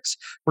Politics.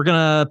 We're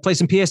going to play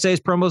some PSAs,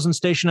 promos, and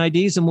station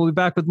IDs, and we'll be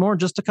back with more in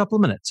just a couple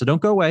of minutes. So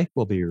don't go away.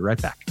 We'll be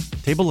right back.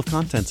 Table of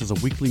Contents is a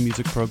weekly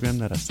music program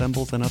that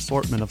assembles an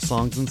assortment of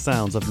songs and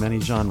sounds of many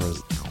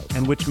genres,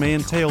 and which may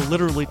entail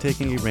literally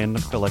taking a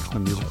random collection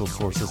of musical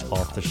sources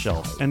off the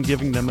shelf and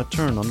giving them a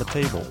turn on the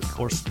table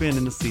or spin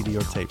in a CD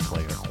or tape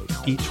player.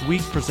 Each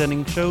week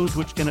presenting shows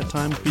which can at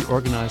times be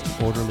organized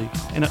and orderly,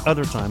 and at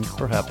other times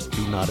perhaps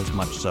be not as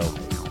much so,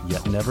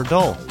 yet never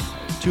dull.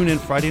 Tune in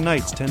Friday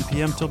nights, 10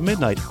 p.m. till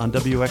midnight on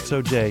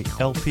WXOJ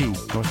LP,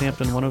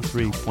 Northampton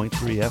 103.3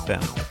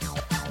 FM.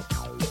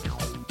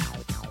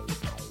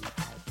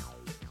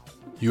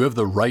 You have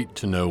the right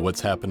to know what's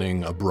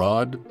happening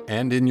abroad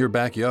and in your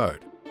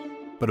backyard.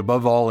 But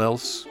above all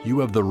else, you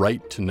have the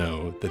right to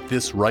know that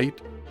this right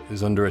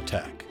is under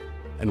attack,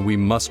 and we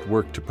must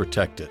work to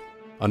protect it.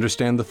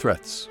 Understand the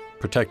threats.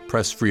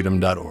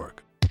 ProtectPressFreedom.org.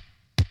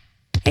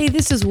 Hey,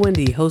 this is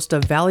Wendy, host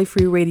of Valley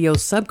Free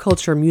Radio's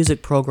Subculture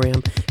Music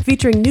program,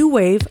 featuring new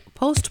wave,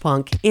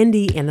 post-punk,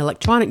 indie, and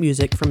electronic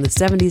music from the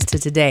 70s to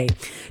today.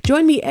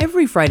 Join me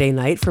every Friday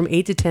night from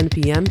 8 to 10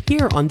 p.m.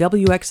 here on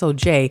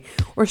WXOJ,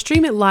 or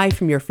stream it live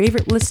from your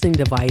favorite listening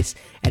device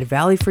at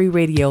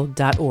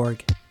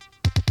valleyfreeradio.org.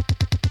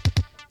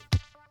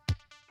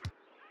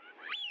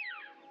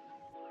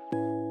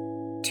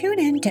 Tune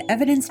in to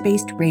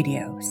Evidence-Based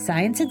Radio,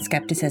 science and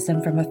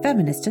skepticism from a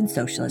feminist and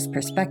socialist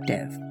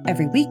perspective.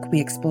 Every week, we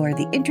explore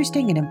the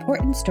interesting and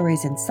important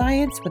stories in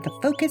science with a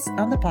focus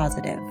on the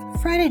positive.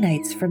 Friday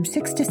nights from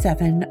 6 to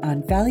 7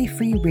 on Valley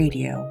Free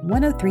Radio,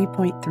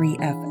 103.3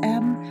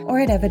 FM, or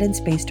at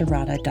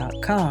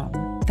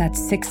evidencebasederrata.com.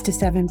 That's 6 to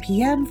 7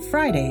 p.m.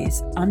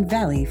 Fridays on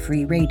Valley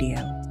Free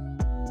Radio.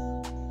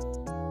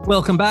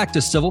 Welcome back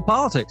to Civil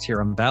Politics here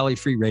on Valley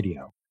Free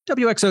Radio.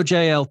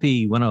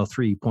 WXOJ-LP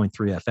 103.3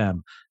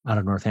 FM out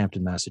of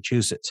Northampton,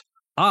 Massachusetts.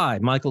 I,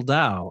 Michael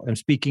Dow, am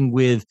speaking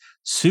with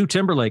Sue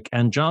Timberlake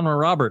and Genre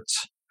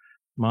Roberts,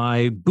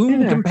 my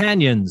boon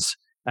companions,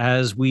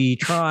 as we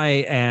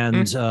try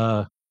and,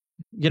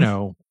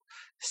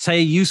 say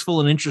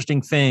useful and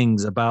interesting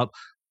things about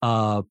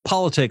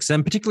politics,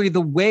 and particularly the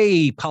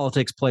way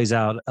politics plays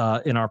out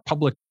in our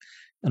public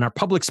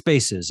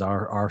spaces,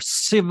 our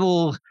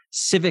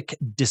civic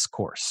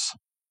discourse.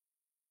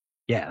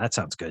 Yeah, that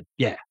sounds good.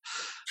 Yeah.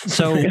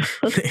 So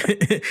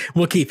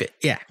we'll keep it.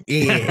 Yeah.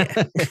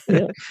 Yeah.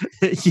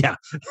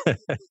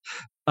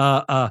 Edit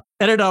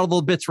out all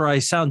the bits where I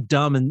sound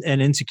dumb and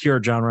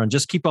insecure, genre, and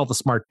just keep all the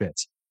smart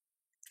bits.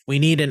 We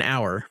need an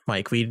hour,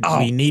 Mike. We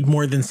need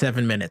more than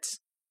 7 minutes.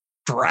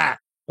 Drat.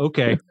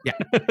 Okay. Yeah.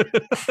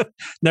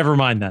 Never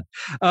mind then.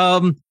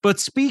 But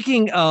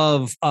speaking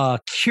of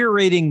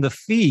curating the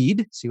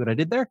feed, see what I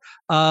did there?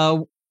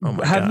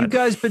 Have you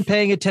guys been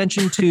paying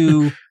attention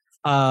to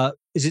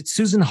is it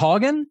Susan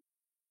Haugen?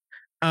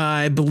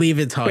 I believe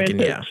it's Haugen,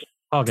 yeah.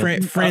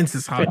 Haugen.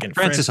 Frances Haugen.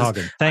 Frances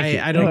Haugen. Thank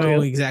you. I don't know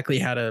exactly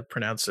how to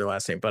pronounce her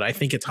last name, but I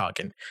think it's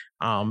Haugen.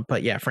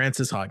 But yeah,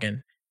 Frances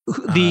Haugen.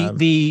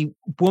 The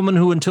woman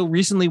who until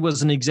recently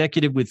was an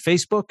executive with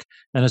Facebook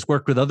and has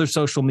worked with other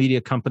social media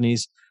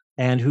companies,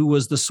 and who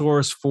was the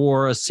source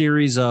for a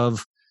series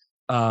of,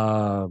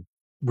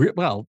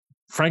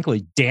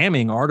 frankly,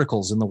 damning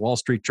articles in the Wall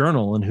Street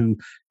Journal, and who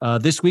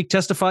this week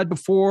testified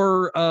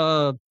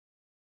before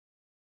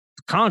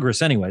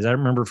Congress. Anyways, I don't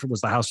remember if it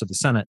was the House or the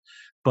Senate,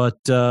 but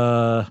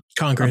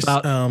Congress.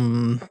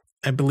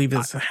 I believe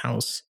it's the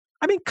House.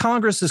 I mean,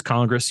 Congress is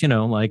Congress.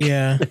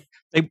 Yeah.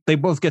 They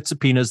both get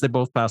subpoenas. They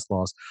both pass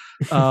laws.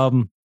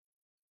 The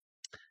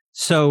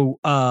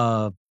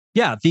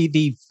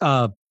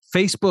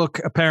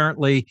Facebook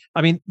apparently.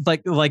 I mean,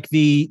 like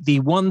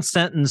the one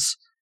sentence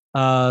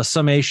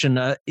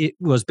summation. It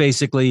was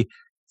basically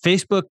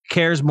Facebook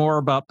cares more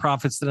about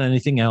profits than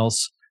anything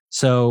else.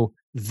 So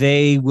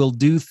they will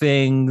do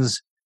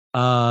things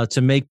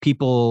to make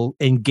people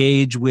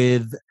engage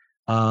with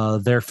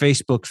their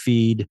Facebook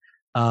feed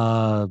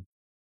at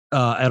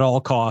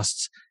all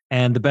costs.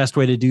 And the best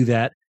way to do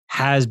that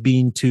has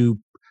been to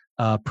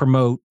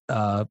promote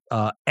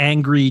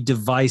angry,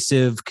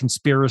 divisive,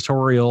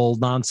 conspiratorial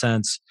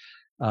nonsense.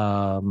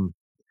 And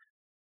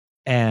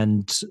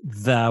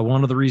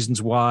one of the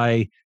reasons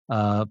why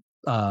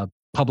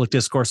public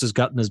discourse has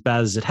gotten as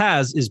bad as it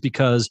has is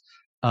because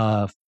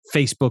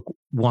Facebook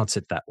wants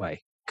it that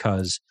way,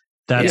 because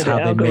that's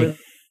how they make.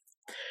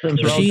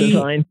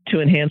 Designed to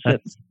enhance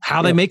it.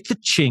 How they make the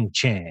ching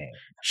chang.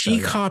 She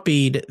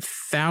copied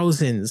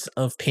thousands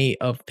of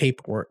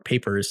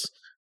papers,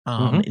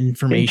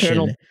 information,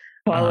 internal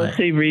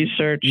policy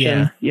research.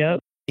 Yeah. Yep.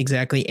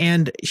 Exactly.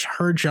 And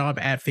her job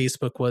at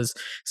Facebook was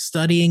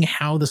studying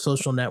how the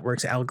social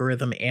network's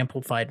algorithm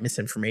amplified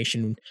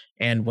misinformation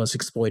and was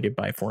exploited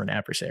by foreign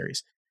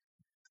adversaries.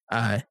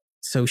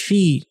 So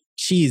she's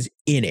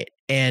in it,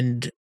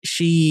 and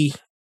she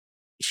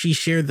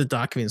shared the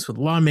documents with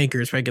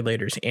lawmakers,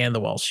 regulators, and the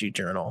Wall Street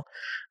Journal.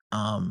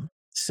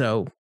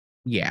 So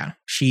yeah,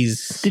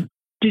 she's.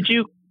 Did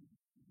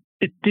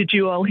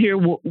you all hear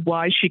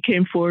why she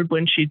came forward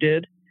when she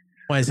did?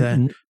 Why is that?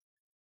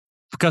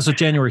 Because of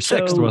January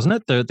 6th, wasn't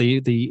it?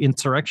 The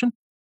insurrection?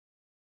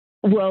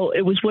 Well,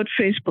 it was what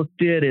Facebook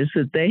did, is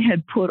that they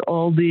had put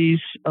all these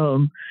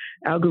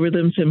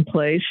algorithms in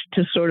place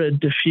to sort of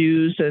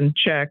diffuse and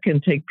check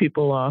and take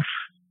people off,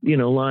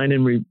 line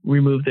and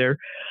remove their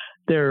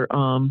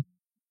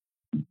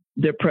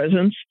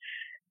presence.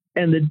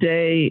 And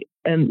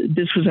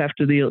this was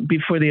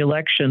before the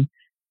election.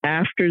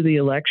 After the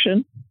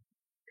election,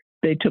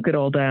 they took it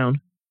all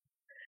down.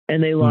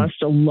 And they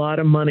lost a lot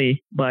of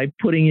money by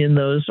putting in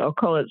those, I'll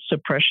call it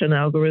suppression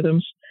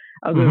algorithms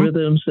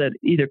that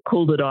either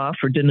cooled it off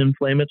or didn't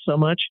inflame it so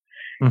much.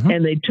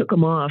 And they took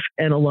them off.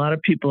 And a lot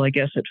of people, I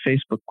guess, at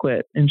Facebook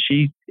quit. And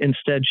she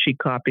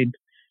copied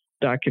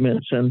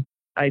documents, and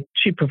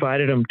she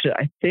provided them to,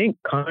 I think,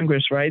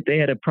 Congress, right? They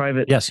had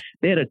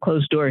they had a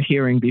closed door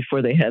hearing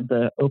before they had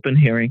the open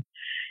hearing.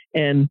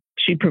 And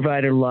she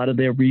provided a lot of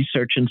their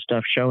research and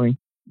stuff showing.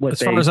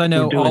 As far as I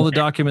know, all the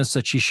documents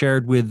that she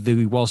shared with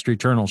the Wall Street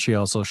Journal, she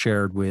also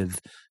shared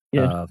with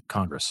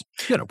Congress.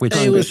 Which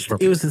it was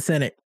the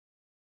Senate.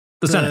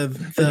 The Senate.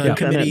 The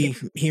committee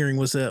hearing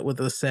was with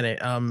the Senate.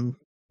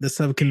 The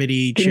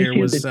subcommittee chair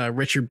was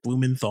Richard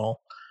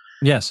Blumenthal.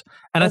 Yes,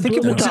 and I think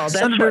it was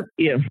Senator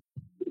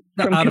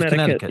out of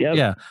Connecticut.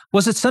 Yeah,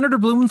 was it Senator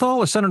Blumenthal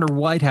or Senator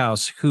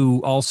Whitehouse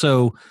who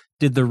also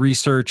did the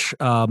research?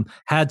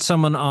 Had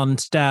someone on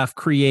staff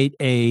create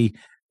a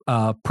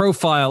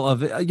profile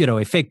of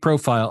a fake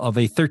profile of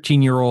a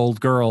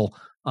 13-year-old girl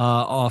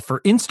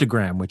for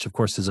Instagram, which of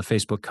course is a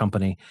Facebook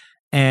company,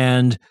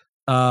 and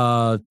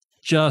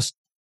just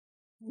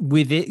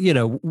with it,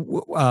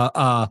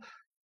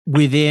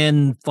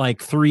 within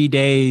like 3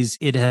 days,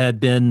 it had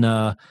been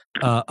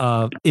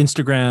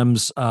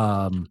Instagram's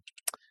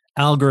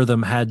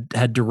algorithm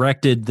had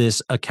directed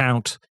this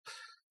account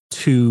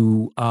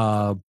to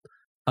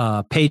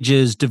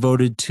pages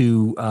devoted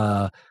to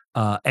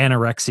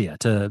anorexia,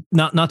 to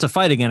not to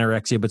fighting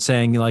anorexia, but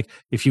saying like,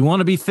 if you want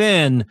to be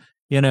thin,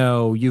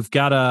 you've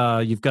got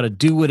to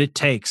do what it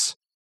takes.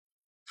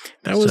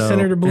 That was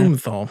Senator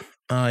Blumenthal.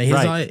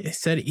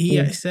 Said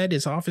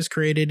his office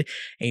created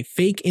a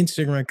fake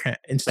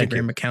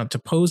Instagram account to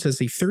pose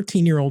as a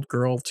 13-year-old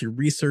girl to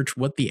research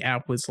what the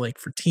app was like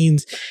for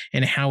teens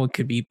and how it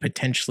could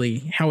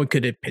potentially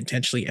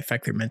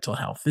affect their mental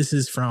health. This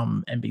is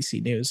from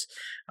NBC News.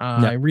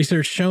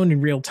 Research shown in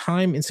real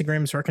time,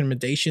 Instagram's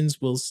recommendations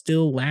will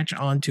still latch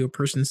on to a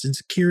person's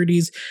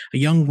insecurities, a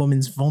young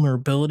woman's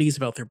vulnerabilities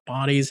about their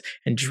bodies,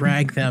 and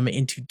drag them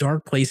into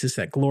dark places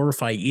that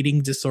glorify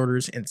eating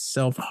disorders and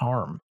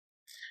self-harm.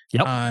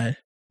 Yep.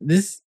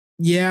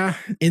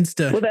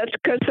 Insta. Well, that's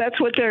because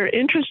that's what they're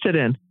interested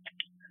in.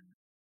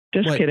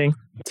 Just kidding.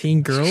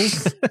 Teen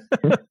girls?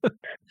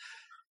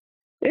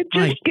 It's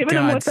just giving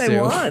them what they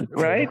want,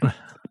 right?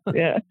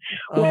 Yeah.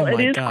 Well,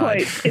 it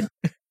is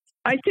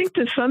I think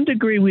to some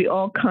degree we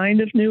all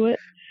kind of knew it,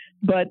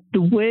 but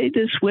the way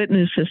this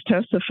witness is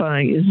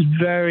testifying is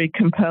very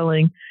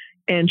compelling,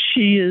 and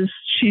she's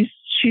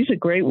a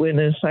great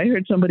witness. I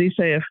heard somebody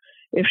say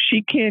if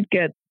she can't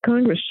get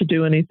Congress to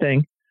do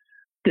anything,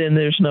 then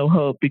there's no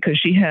hope, because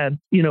she had,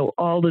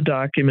 all the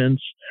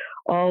documents,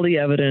 all the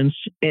evidence,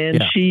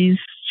 and she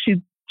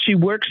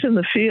works in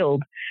the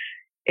field.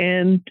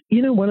 And,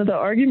 one of the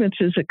arguments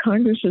is that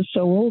Congress is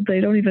so old,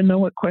 they don't even know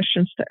what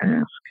questions to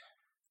ask.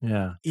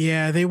 Yeah.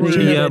 Yeah, they were.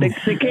 They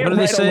can't what do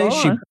they say?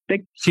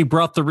 She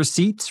brought the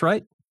receipts,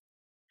 right?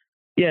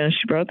 Yeah,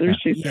 she brought the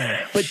receipts.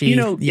 Yeah, but,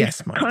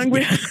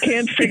 Congress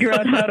can't figure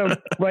out how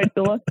to write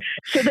the law.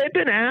 So they've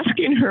been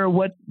asking her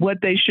what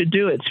they should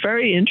do. It's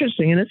very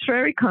interesting, and it's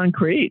very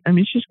concrete. I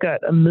mean, she's got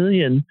a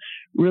million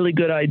really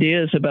good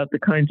ideas about the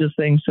kinds of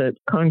things that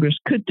Congress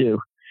could do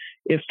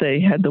if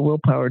they had the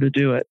willpower to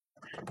do it,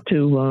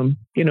 to,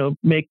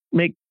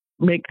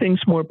 make things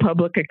more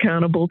public,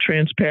 accountable,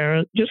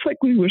 transparent, just like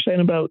we were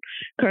saying about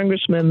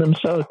congressmen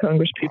themselves,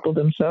 congresspeople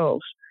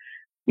themselves.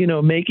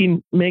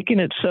 Making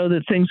it so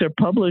that things are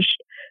published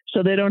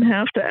so they don't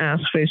have to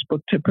ask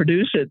Facebook to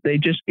produce it. They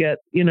just get,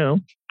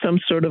 some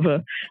sort of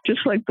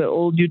just like the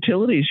old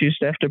utilities used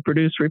to have to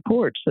produce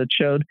reports that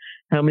showed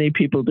how many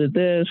people did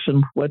this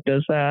and what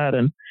does that.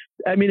 And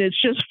I mean,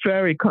 it's just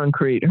very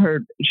concrete.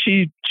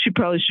 She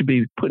probably should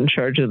be put in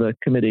charge of the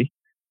committee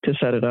to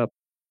set it up.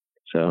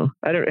 So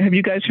have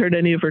you guys heard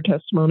any of her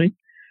testimony?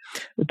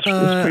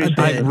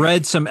 I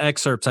read some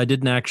excerpts. I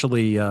didn't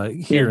actually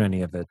hear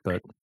any of it,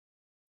 but.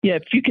 Yeah,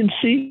 if you can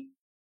see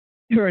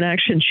her in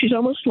action, she's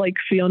almost like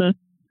Fiona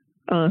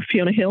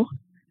Hill.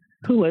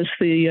 who was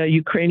the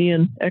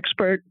Ukrainian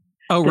expert.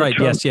 Oh, right.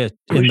 Yes. Yeah.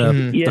 In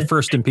the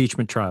first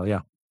impeachment trial. Yeah.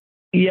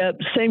 Yeah.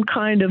 Same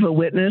kind of a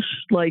witness.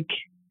 Like,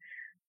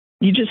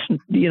 you just,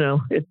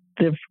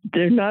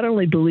 they're not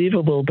only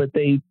believable, but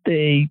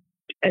they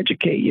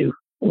educate you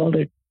while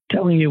they're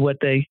telling you what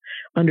they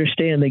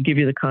understand. They give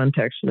you the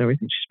context and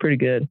everything. She's pretty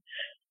good.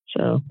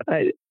 So,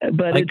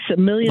 it's a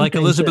million. Like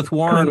Elizabeth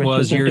Warren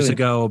was years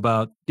ago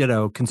about,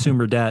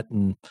 consumer debt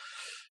and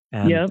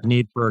the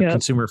need for a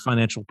Consumer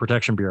Financial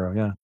Protection Bureau.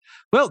 Yeah.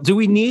 Well, do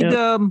we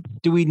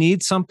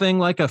need something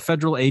like a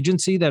federal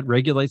agency that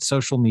regulates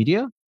social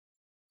media?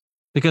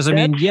 Because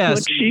yes,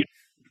 what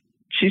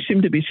she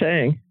seemed to be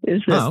saying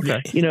is that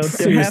okay.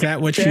 So is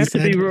that what she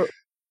said?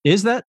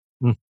 Is that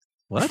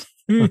what?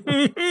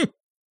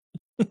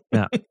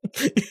 Yeah,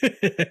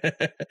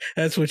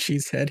 that's what she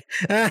said.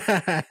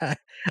 Okay.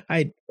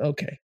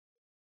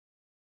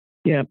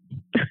 Yeah.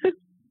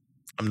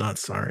 I'm not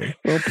sorry.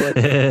 Well put.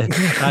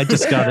 I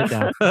just got it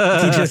now.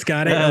 You just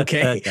got it?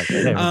 Okay.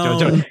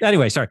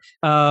 Anyway, sorry.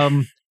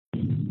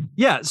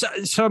 Yeah. So,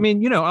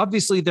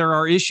 obviously there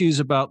are issues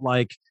about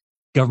like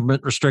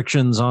government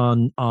restrictions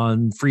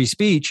on free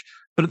speech,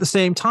 but at the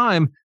same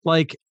time,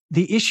 like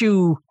the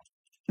issue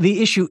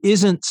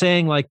isn't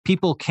saying like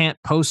people can't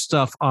post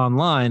stuff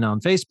online on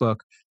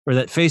Facebook or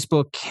that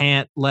Facebook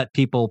can't let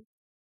people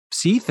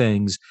see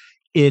things.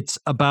 It's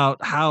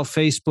about how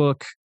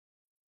Facebook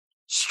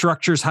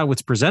structures how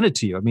it's presented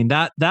to you. I mean,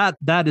 that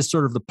is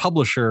sort of the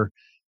publisher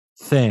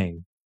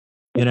thing,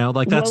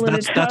 like that's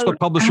what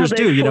publishers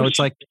do. It's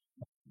like,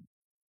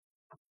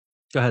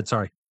 go ahead.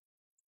 Sorry.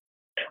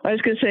 I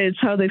was going to say it's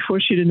how they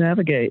force you to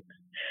navigate.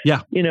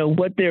 Yeah.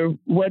 What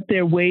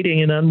they're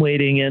weighting and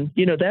unweighting, and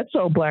that's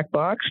all black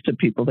box to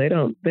people. They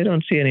don't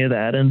see any of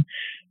that, and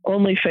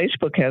only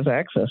Facebook has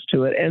access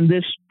to it. And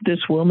this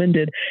woman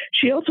did.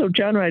 She also,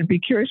 John, I'd be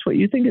curious what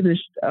you think of this.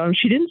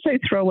 She didn't say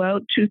throw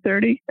out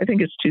 230. I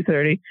think it's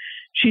 230.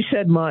 She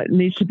said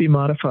needs to be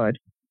modified.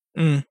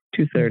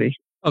 230.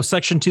 Oh,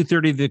 Section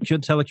 230 of the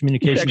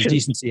Telecommunications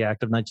Decency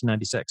Act of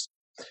 1996.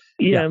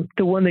 Yeah,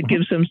 the one that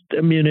gives them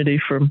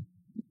immunity from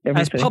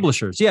everything. As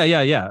publishers.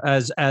 Yeah.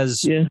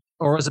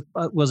 Or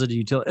was it a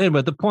utility?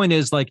 Anyway, the point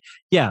is like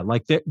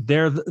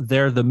they're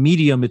the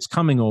medium it's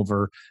coming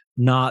over,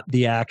 not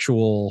the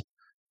actual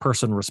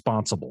person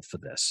responsible for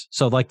this.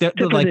 So like they're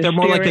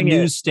more like a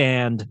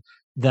newsstand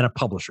than a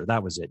publisher.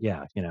 That was it.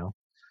 Yeah.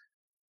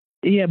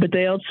 Yeah, but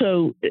they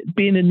also,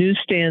 being a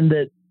newsstand,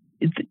 that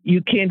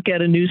you can't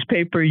get a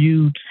newspaper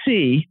you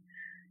see.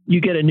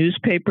 You get a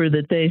newspaper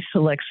that they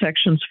select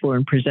sections for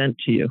and present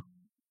to you.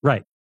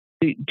 Right.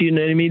 Do you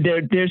know what I mean?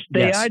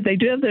 They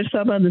do have their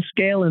thumb on the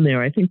scale in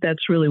there. I think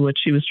that's really what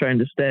she was trying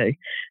to say.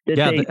 That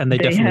and they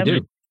definitely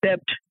do.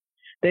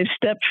 They've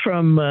stepped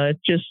from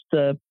just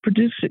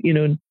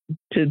producing,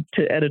 to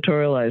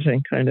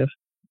editorializing, kind of.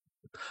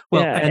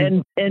 Well,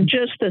 and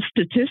just the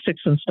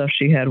statistics and stuff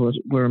she had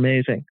were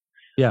amazing.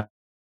 Yeah,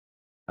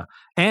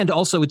 and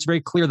also it's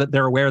very clear that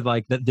they're aware,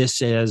 like that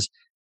this is,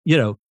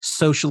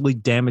 socially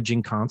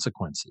damaging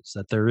consequences.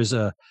 That there is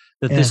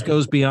this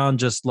goes beyond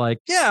just like,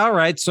 all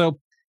right, so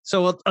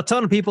a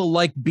ton of people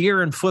like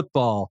beer and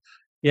football.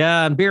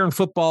 Yeah, and beer and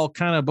football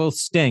kind of both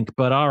stink,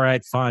 but all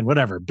right, fine,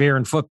 whatever, beer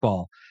and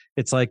football.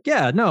 It's like,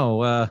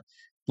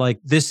 like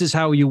this is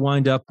how you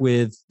wind up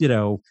with,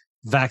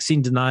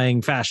 vaccine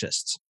denying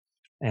fascists.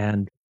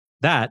 And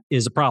that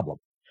is a problem.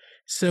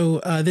 So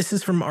this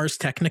is from Ars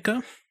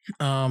Technica.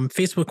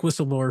 Facebook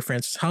whistleblower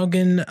Frances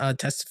Haugen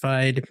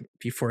testified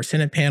before a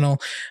Senate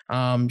panel.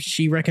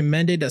 She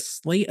recommended a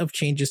slate of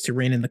changes to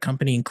rein in the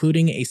company,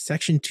 including a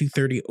Section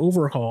 230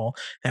 overhaul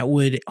that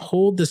would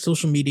hold the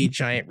social media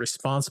giant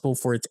responsible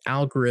for its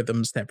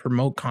algorithms that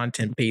promote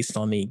content based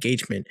on the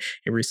engagement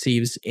it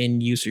receives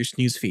in users'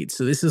 newsfeeds.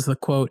 So this is the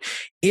quote: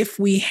 "If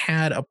we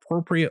had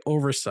appropriate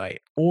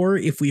oversight, or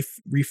if we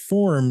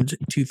reformed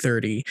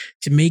 230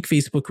 to make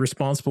Facebook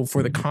responsible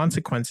for the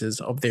consequences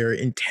of their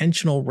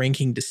intentional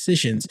ranking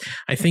decisions,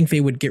 I think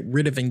they would get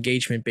rid of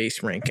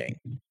engagement-based ranking."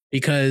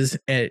 Because,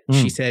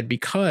 she said,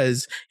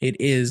 because it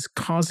is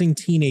causing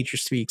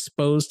teenagers to be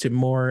exposed to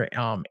more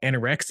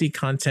anorexia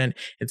content,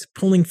 it's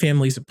pulling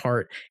families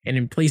apart, and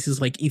in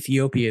places like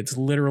Ethiopia, it's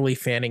literally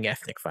fanning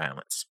ethnic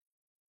violence.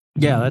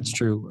 Yeah, that's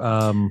true.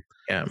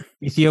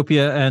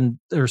 Ethiopia, and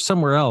there's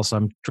somewhere else.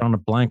 I'm drawing a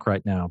blank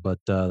right now, but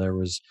there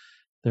was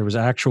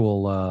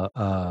actual,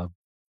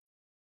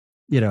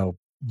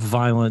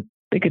 violent.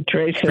 They could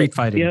trace street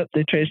fighting. Yep,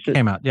 they traced it.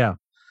 Came out, yeah,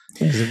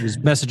 because it was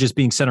messages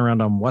being sent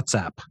around on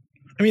WhatsApp.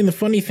 I mean, the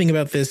funny thing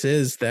about this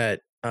is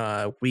that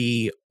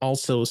we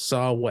also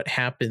saw what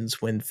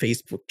happens when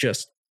Facebook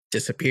just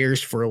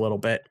disappears for a little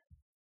bit.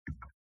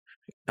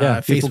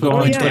 Facebook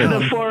went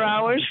down. 4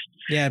 hours.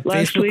 Yeah,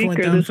 last Facebook week went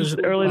or down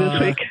early this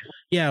week.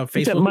 Yeah,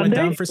 Facebook went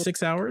down for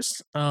 6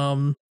 hours,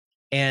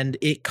 and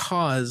it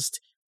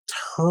caused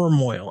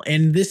turmoil.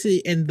 And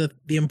the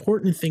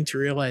important thing to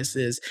realize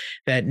is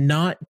that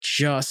not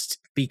just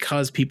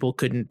because people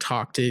couldn't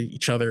talk to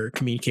each other,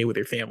 communicate with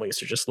their families,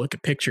 or just look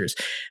at pictures,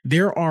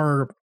 there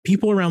are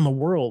people around the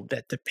world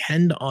that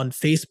depend on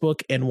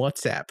Facebook and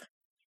WhatsApp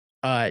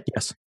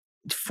Yes.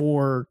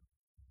 For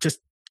just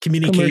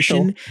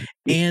communication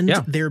and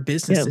their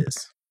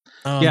businesses.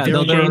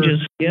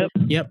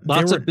 Yep.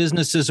 Lots of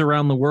businesses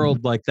around the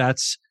world, like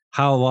that's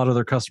how a lot of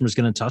their customers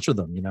get in touch with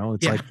them.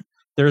 It's like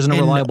there isn't a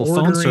reliable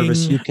phone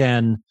service. You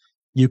can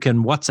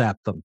WhatsApp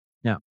them.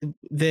 Yeah.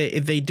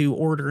 They do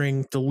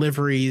ordering,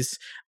 deliveries,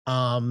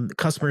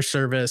 customer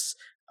service,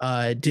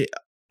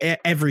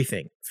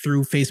 everything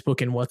through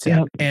Facebook and WhatsApp.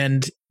 Yep.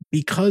 And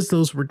because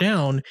those were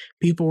down,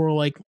 people were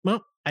like,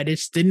 well, I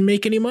just didn't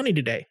make any money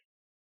today.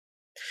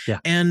 Yeah.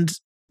 And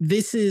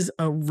this is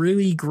a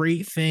really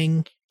great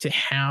thing to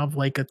have,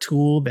 like a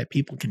tool that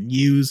people can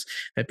use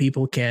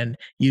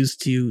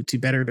to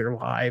better their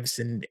lives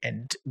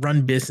and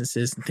run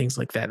businesses and things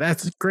like that.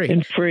 That's great.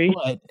 And free.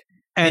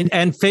 And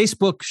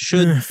Facebook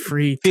should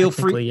feel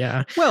free.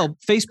 Yeah. Well,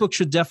 Facebook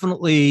should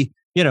definitely,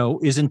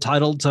 is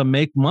entitled to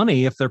make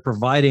money if they're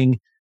providing,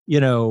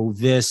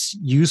 this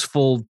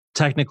useful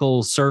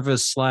technical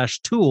service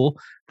 / tool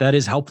that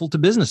is helpful to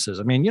businesses.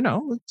 I mean,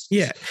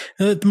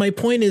 my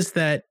point is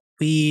that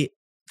the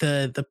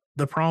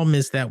problem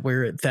is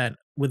that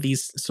with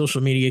these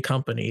social media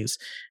companies,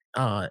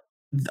 a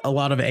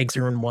lot of eggs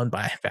are in one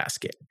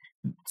basket.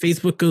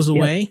 Facebook goes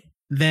away,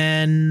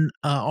 then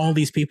all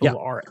these people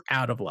are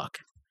out of luck.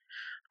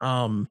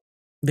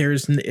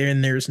 There's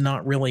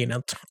not really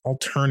an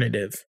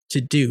alternative to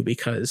do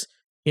because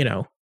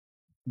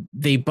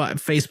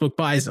Facebook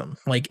buys them,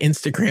 like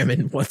Instagram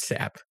and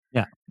WhatsApp.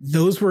 Yeah,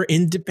 those were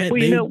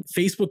independent.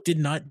 Facebook did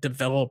not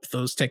develop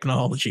those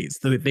technologies.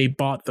 They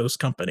bought those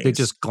companies. They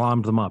just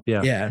glommed them up.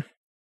 Yeah. Yeah.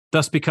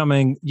 Thus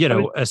becoming,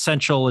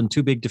 essential and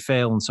too big to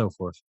fail and so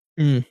forth.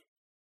 Mm.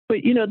 But,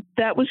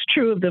 that was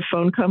true of the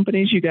phone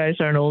companies. You guys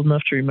aren't old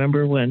enough to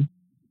remember when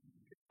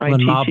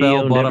Ma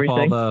Bell bought up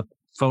all the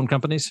phone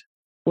companies?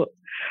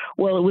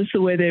 Well, it was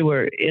the way they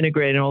were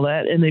integrated and all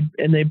that,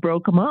 and they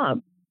broke them up.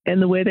 And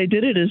the way they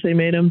did it is they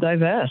made them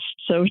divest.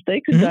 So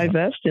they could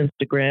divest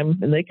Instagram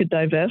and they could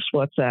divest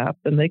WhatsApp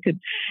and they could,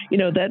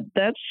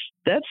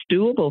 that's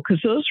doable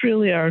because those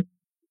really are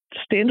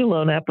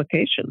standalone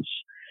applications.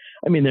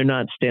 I mean, they're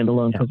not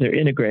standalone because they're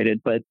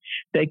integrated, but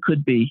they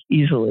could be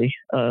easily,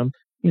 And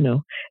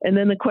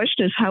then the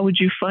question is, how would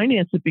you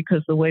finance it?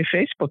 Because the way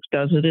Facebook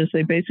does it is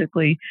they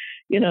basically,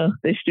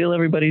 they steal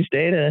everybody's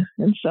data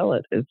and sell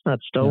it. It's not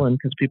stolen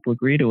because people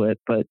agree to it,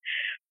 but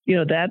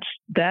that's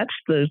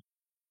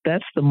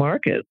the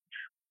market.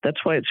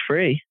 That's why it's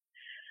free.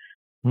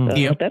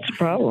 That's a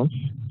problem.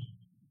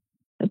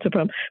 That's a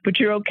problem. But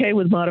you're okay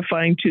with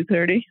modifying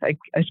 230? I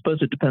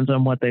suppose it depends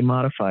on what they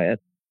modify it.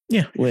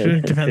 Yeah,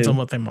 it depends on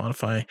what they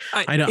modify.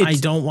 I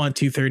don't want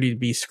 230 to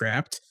be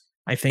scrapped.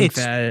 I think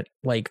that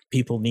like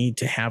people need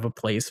to have a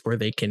place where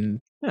they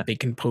can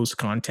post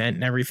content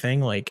and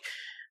everything. Like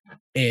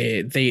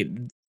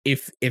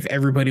if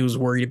everybody was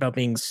worried about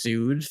being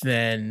sued,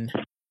 then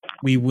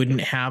we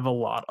wouldn't have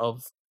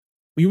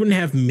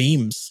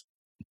memes.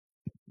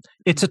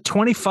 It's a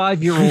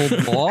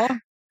 25-year-old law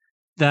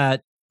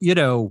that,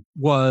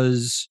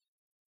 was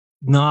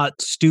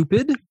not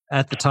stupid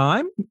at the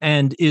time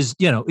and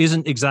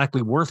isn't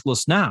exactly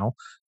worthless now,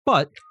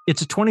 but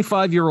it's a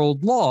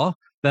 25-year-old law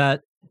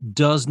that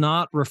does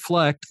not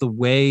reflect the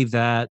way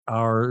that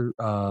our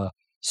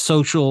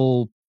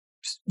social,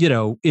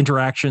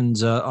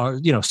 interactions are,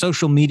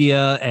 social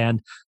media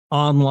and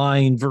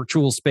online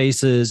virtual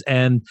spaces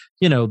and,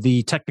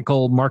 the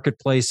technical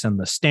marketplace and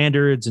the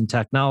standards and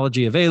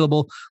technology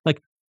available,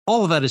 like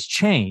all of that has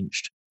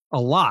changed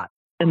a lot.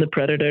 And the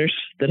predators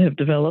that have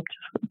developed.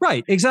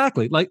 Right,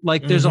 exactly.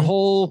 Like there's a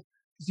whole,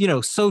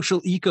 social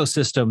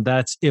ecosystem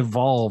that's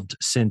evolved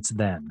since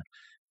then.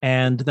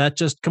 And that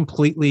just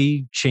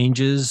completely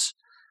changes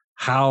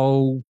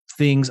how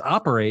things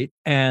operate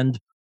and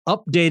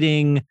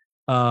updating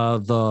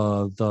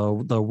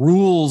the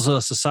rules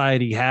a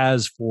society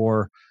has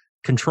for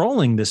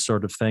controlling this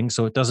sort of thing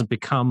so it doesn't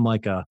become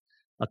like a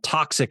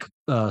toxic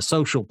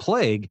social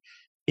plague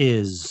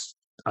is,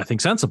 I think,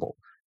 sensible.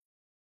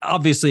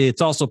 Obviously,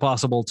 it's also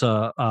possible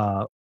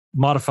to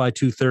modify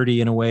 230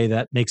 in a way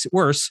that makes it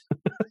worse,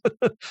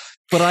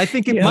 but I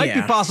think it might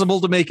be possible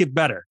to make it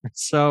better.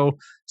 So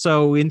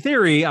in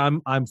theory,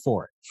 I'm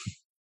for it.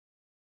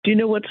 Do you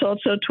know what's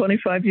also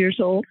 25 years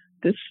old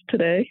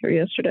today or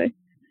yesterday?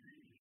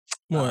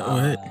 What?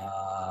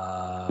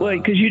 Well,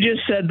 because you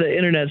just said the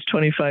internet's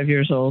 25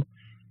 years old.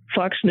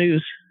 Fox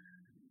News.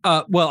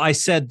 Well, I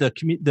said the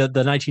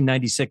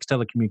 1996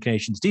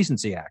 Telecommunications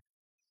Decency Act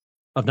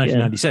of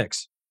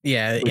 1996.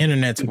 Yeah, the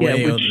internet's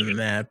way older than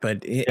that,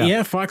 but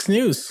Fox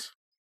News.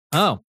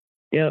 Oh,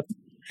 yep.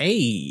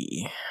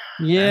 Hey,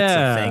 that's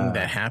a thing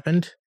that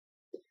happened.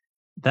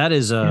 That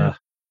is a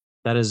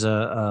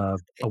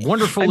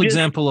wonderful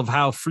example of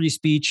how free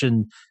speech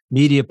and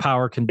media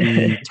power can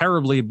be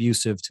terribly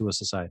abusive to a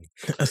society.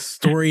 A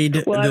storied,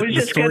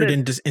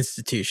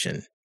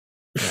 institution.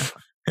 Yeah.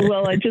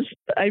 Well,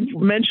 I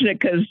mention it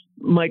because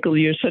Michael,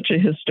 you're such a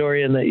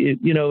historian that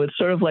it's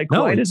sort of like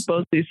why did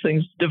both these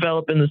things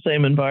develop in the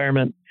same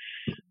environment?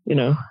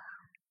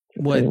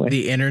 What anyway.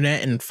 The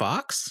internet and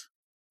Fox?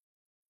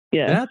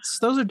 Yeah,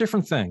 those are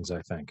different things,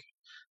 I think.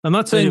 I'm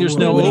not saying there's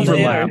no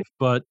overlap,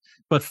 but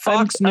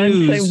Fox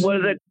News. I'm saying what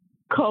are the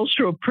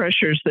cultural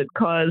pressures that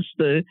caused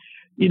the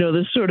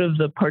sort of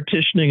the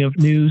partitioning of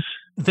news?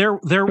 There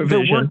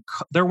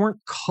weren't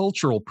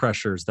cultural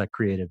pressures that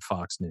created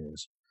Fox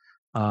News.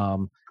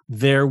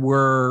 There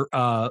were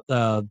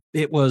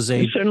it was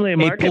a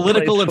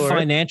political and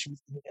financial.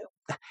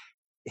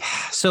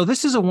 So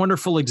this is a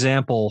wonderful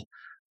example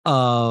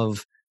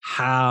of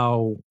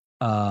how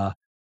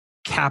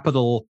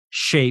capital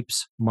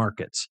shapes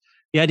markets.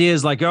 The idea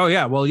is like, oh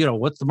yeah, well,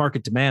 what the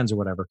market demands or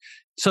whatever.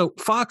 So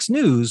Fox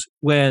News,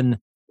 when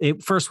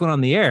it first went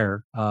on the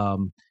air,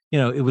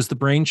 it was the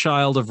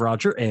brainchild of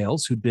Roger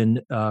Ailes, who'd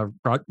been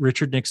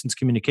Richard Nixon's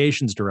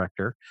communications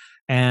director,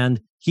 and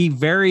he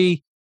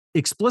very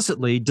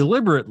explicitly,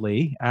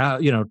 deliberately,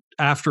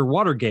 after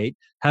Watergate,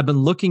 had been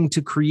looking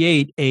to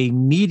create a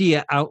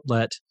media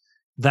outlet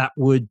that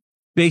would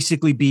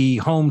basically be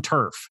home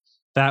turf,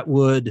 that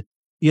would,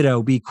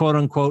 be quote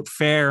unquote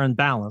fair and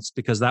balanced,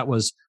 because that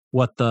was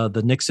what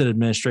the Nixon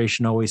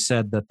administration always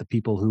said, that the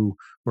people who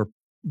were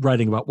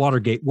writing about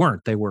Watergate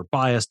weren't. They were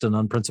biased and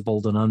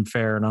unprincipled and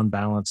unfair and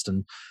unbalanced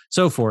and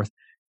so forth.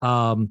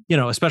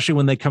 Especially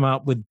when they come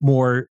out with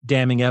more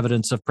damning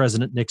evidence of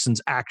President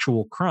Nixon's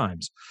actual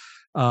crimes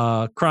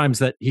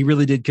that he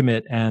really did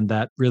commit and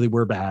that really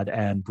were bad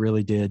and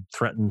really did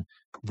threaten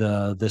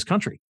this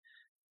country.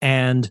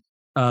 And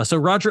so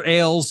Roger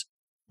Ailes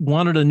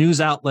wanted a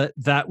news outlet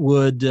that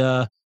would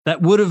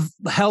have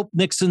helped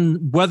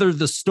Nixon weather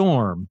the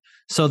storm,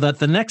 so that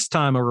the next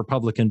time a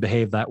Republican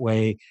behaved that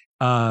way,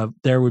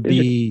 there would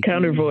be a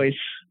counter voice.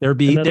 There would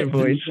be another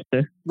voice.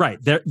 Right.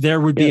 There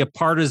would be a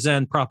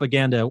partisan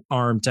propaganda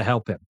arm to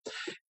help him.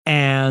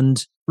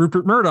 And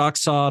Rupert Murdoch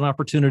saw an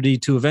opportunity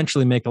to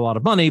eventually make a lot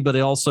of money, but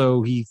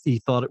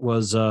he thought it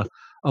was a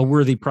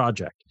worthy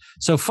project.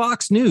 So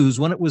Fox News,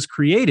 when it was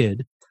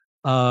created,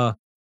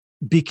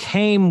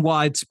 became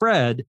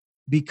widespread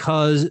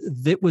because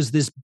it was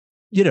this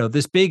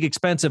big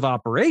expensive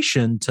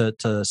operation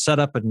to set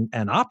up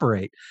and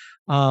operate.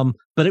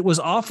 But it was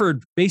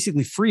offered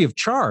basically free of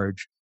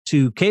charge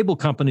to cable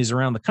companies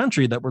around the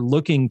country that were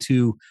looking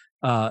to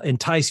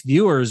entice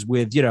viewers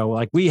with,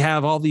 like, we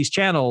have all these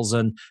channels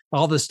and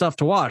all this stuff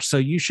to watch, so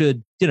you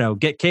should,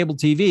 get cable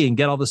TV and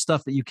get all the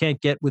stuff that you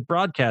can't get with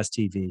broadcast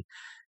TV.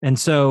 And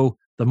so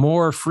the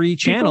more free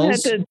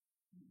channels,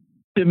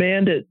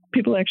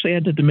 people actually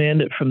had to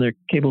demand it from their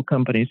cable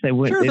companies. They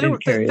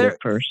didn't carry it at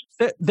first.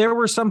 There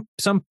were some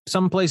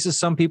places,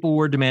 some people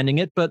were demanding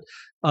it, but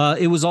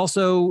it was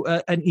also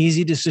an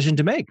easy decision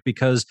to make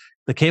because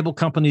the cable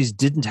companies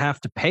didn't have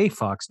to pay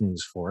Fox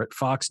News for it.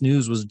 Fox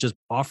News was just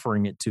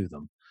offering it to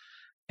them.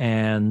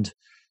 And,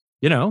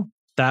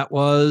 that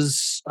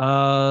was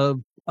a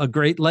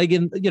great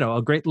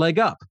leg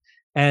up.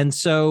 And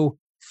so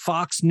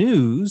Fox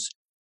News,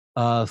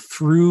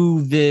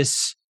 through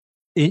this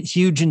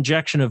huge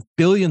injection of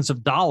billions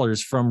of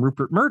dollars from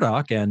Rupert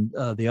Murdoch and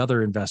the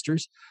other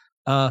investors,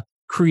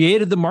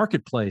 created the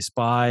marketplace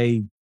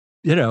by,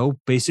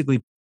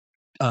 basically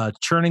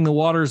churning the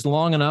waters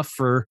long enough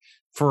for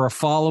a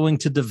following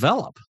to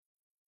develop.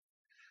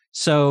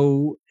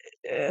 So,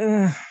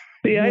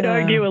 I'd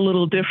argue a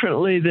little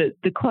differently that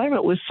the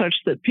climate was such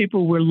that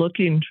people were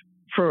looking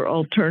for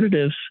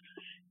alternatives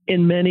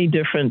in many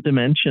different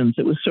dimensions.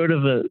 It was sort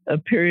of a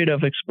period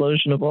of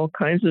explosion of all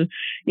kinds of,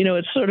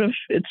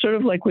 it's sort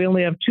of like we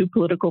only have two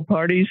political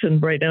parties,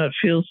 and right now it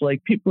feels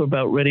like people are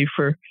about ready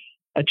for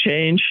a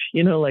change,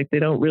 like they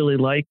don't really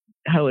like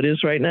how it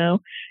is right now,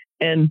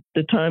 and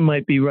the time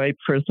might be ripe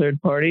for a third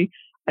party.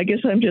 I guess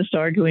I'm just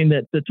arguing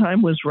that the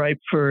time was ripe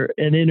for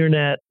an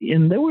internet,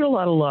 and there were a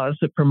lot of laws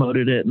that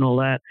promoted it and all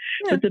that,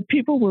 but the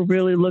people were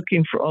really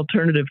looking for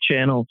alternative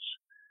channels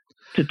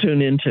to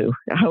tune into,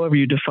 however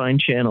you define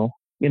channel.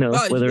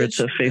 Whether it's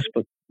a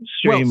Facebook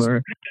stream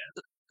or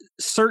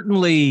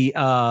certainly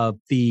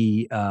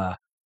the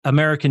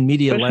American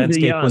media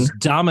landscape was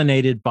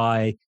dominated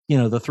by,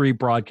 the three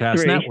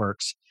broadcast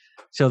networks.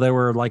 So there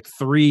were like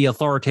three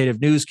authoritative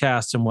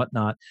newscasts and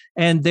whatnot,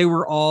 and they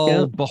were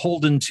all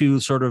beholden to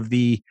sort of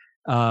the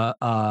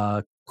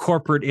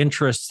corporate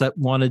interests that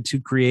wanted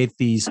to create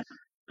these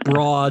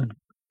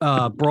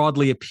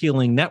broadly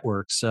appealing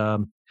networks.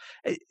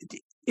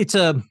 It's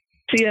a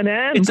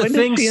CNN. It's when a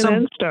thing. Did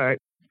CNN start?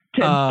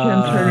 Ted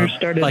Turner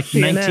started like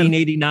CNN.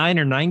 1989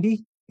 or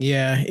 90.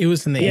 Yeah, it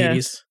was in the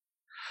 80s.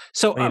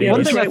 So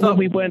one thing I thought when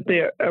we went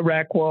the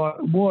Iraq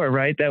War,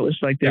 right? That was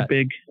like their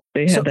big.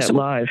 They had that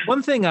live.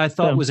 One thing I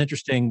thought was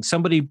interesting.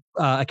 Somebody,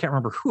 I can't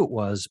remember who it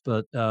was,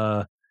 but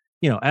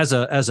as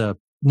a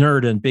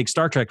nerd and big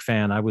Star Trek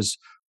fan, I was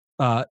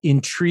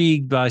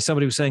intrigued by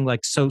somebody who was saying,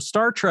 like, so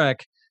Star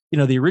Trek,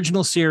 the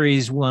original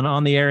series went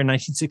on the air in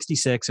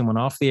 1966 and went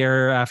off the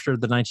air after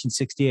the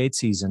 1968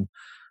 season.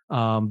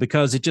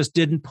 Because it just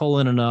didn't pull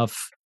in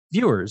enough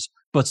viewers.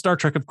 But Star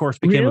Trek, of course,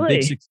 became a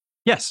big success.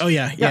 Yes. Oh,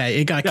 yeah.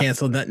 It got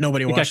canceled. That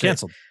nobody watched it. Got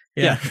canceled.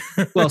 Yeah.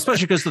 Well,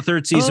 especially because the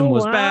third season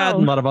was bad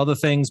and a lot of other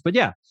things. But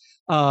yeah.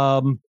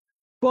 And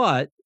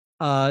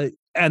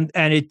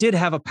it did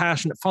have a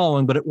passionate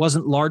following, but it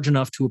wasn't large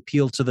enough to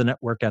appeal to the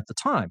network at the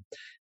time.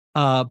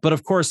 But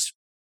of course,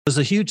 it was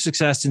a huge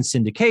success in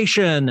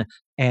syndication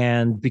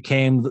and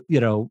became,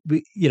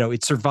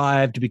 it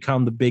survived to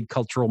become the big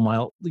cultural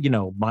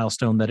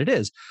milestone that it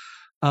is.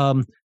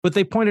 But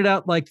they pointed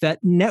out like that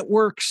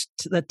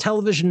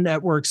television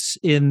networks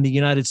in the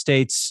United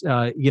States,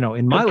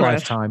 in my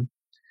lifetime,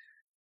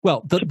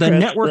 well, the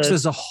networks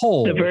as a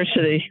whole,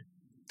 diversity.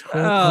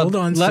 Hold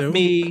on. Let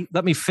me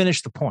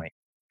finish the point.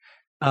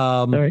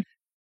 Sorry.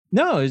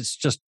 No, it's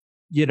just,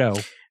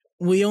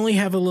 we only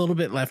have a little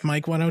bit left.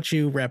 Mike, why don't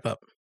you wrap up?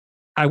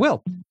 I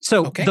will.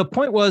 So The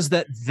point was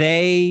that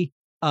they,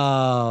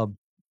 the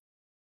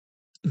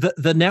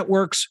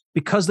networks,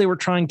 because they were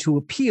trying to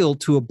appeal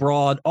to a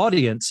broad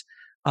audience,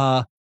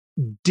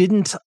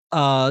 didn't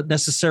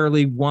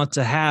necessarily want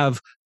to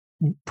have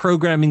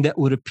programming that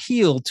would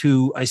appeal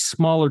to a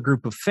smaller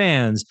group of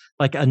fans,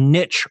 like a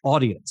niche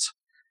audience.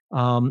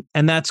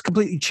 And that's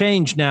completely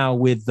changed now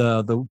with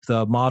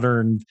the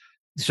modern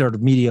sort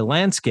of media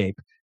landscape,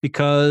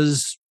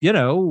 because, if,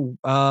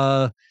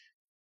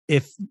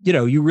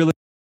 you really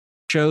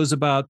shows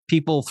about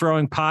people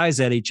throwing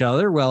pies at each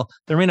other, well,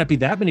 there may not be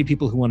that many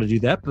people who want to do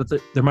that, but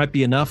there might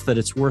be enough that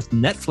it's worth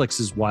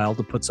Netflix's while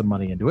to put some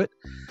money into it.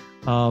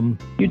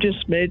 You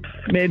just made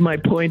my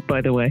point,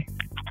 by the way.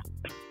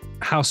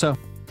 How so?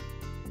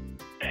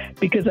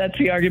 Because that's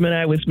the argument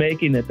I was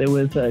making, that there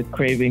was a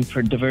craving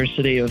for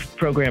diversity of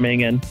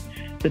programming, and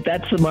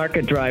that's the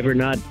market driver,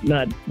 not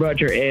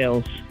Roger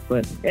Ailes.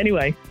 But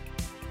anyway,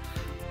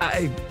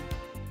 I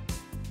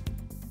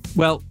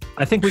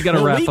think we got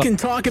to wrap up. We can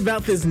talk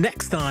about this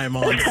next time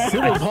on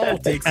Civil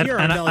Politics here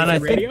on Valley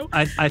Free Radio.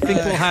 I think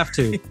we'll have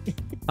to.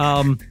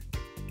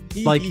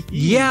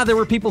 There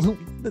were people who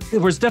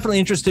there was definitely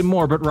interest in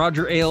more, but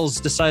Roger Ailes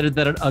decided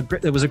that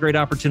it was a great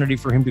opportunity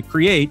for him to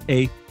create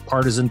a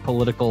partisan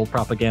political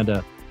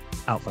propaganda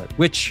outlet,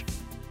 which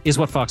is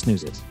what Fox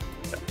News is.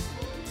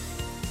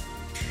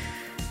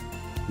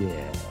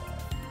 Yeah.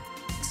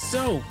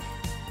 So,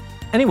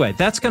 anyway,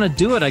 that's going to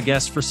do it, I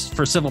guess, for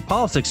Civil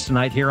Politics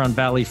tonight here on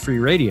Valley Free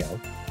Radio.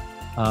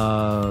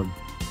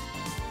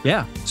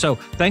 So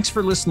thanks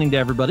for listening to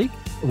everybody.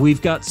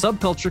 We've got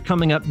Subculture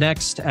coming up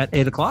next at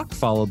 8 o'clock,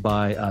 followed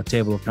by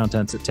Table of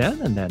Contents at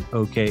 10, and then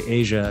OK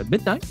Asia at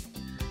midnight.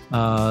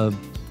 A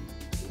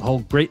whole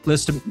great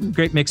mix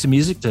of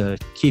music to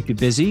keep you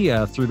busy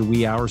through the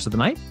wee hours of the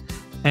night.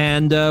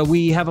 And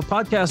we have a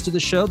podcast of the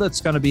show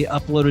that's going to be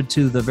uploaded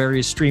to the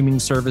various streaming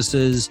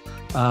services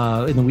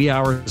in the wee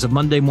hours of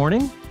Monday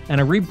morning, and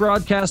a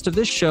rebroadcast of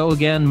this show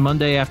again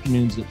Monday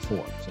afternoons at 4.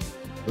 So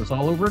it goes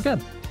all over again.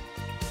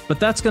 But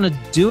that's going to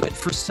do it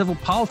for Civil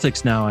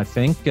Politics now, I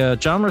think.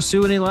 John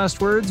Rousseau, any last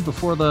words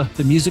before the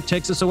music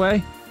takes us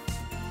away?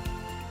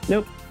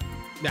 Nope.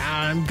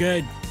 I'm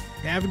good.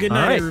 Have a good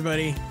night,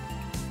 everybody.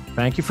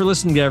 Thank you for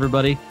listening to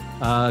everybody.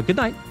 Good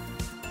night.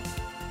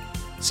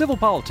 Civil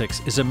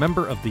Politics is a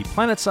member of the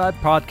Planetside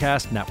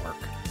Podcast Network.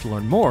 To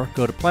learn more,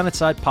 go to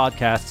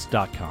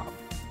planetsidepodcasts.com.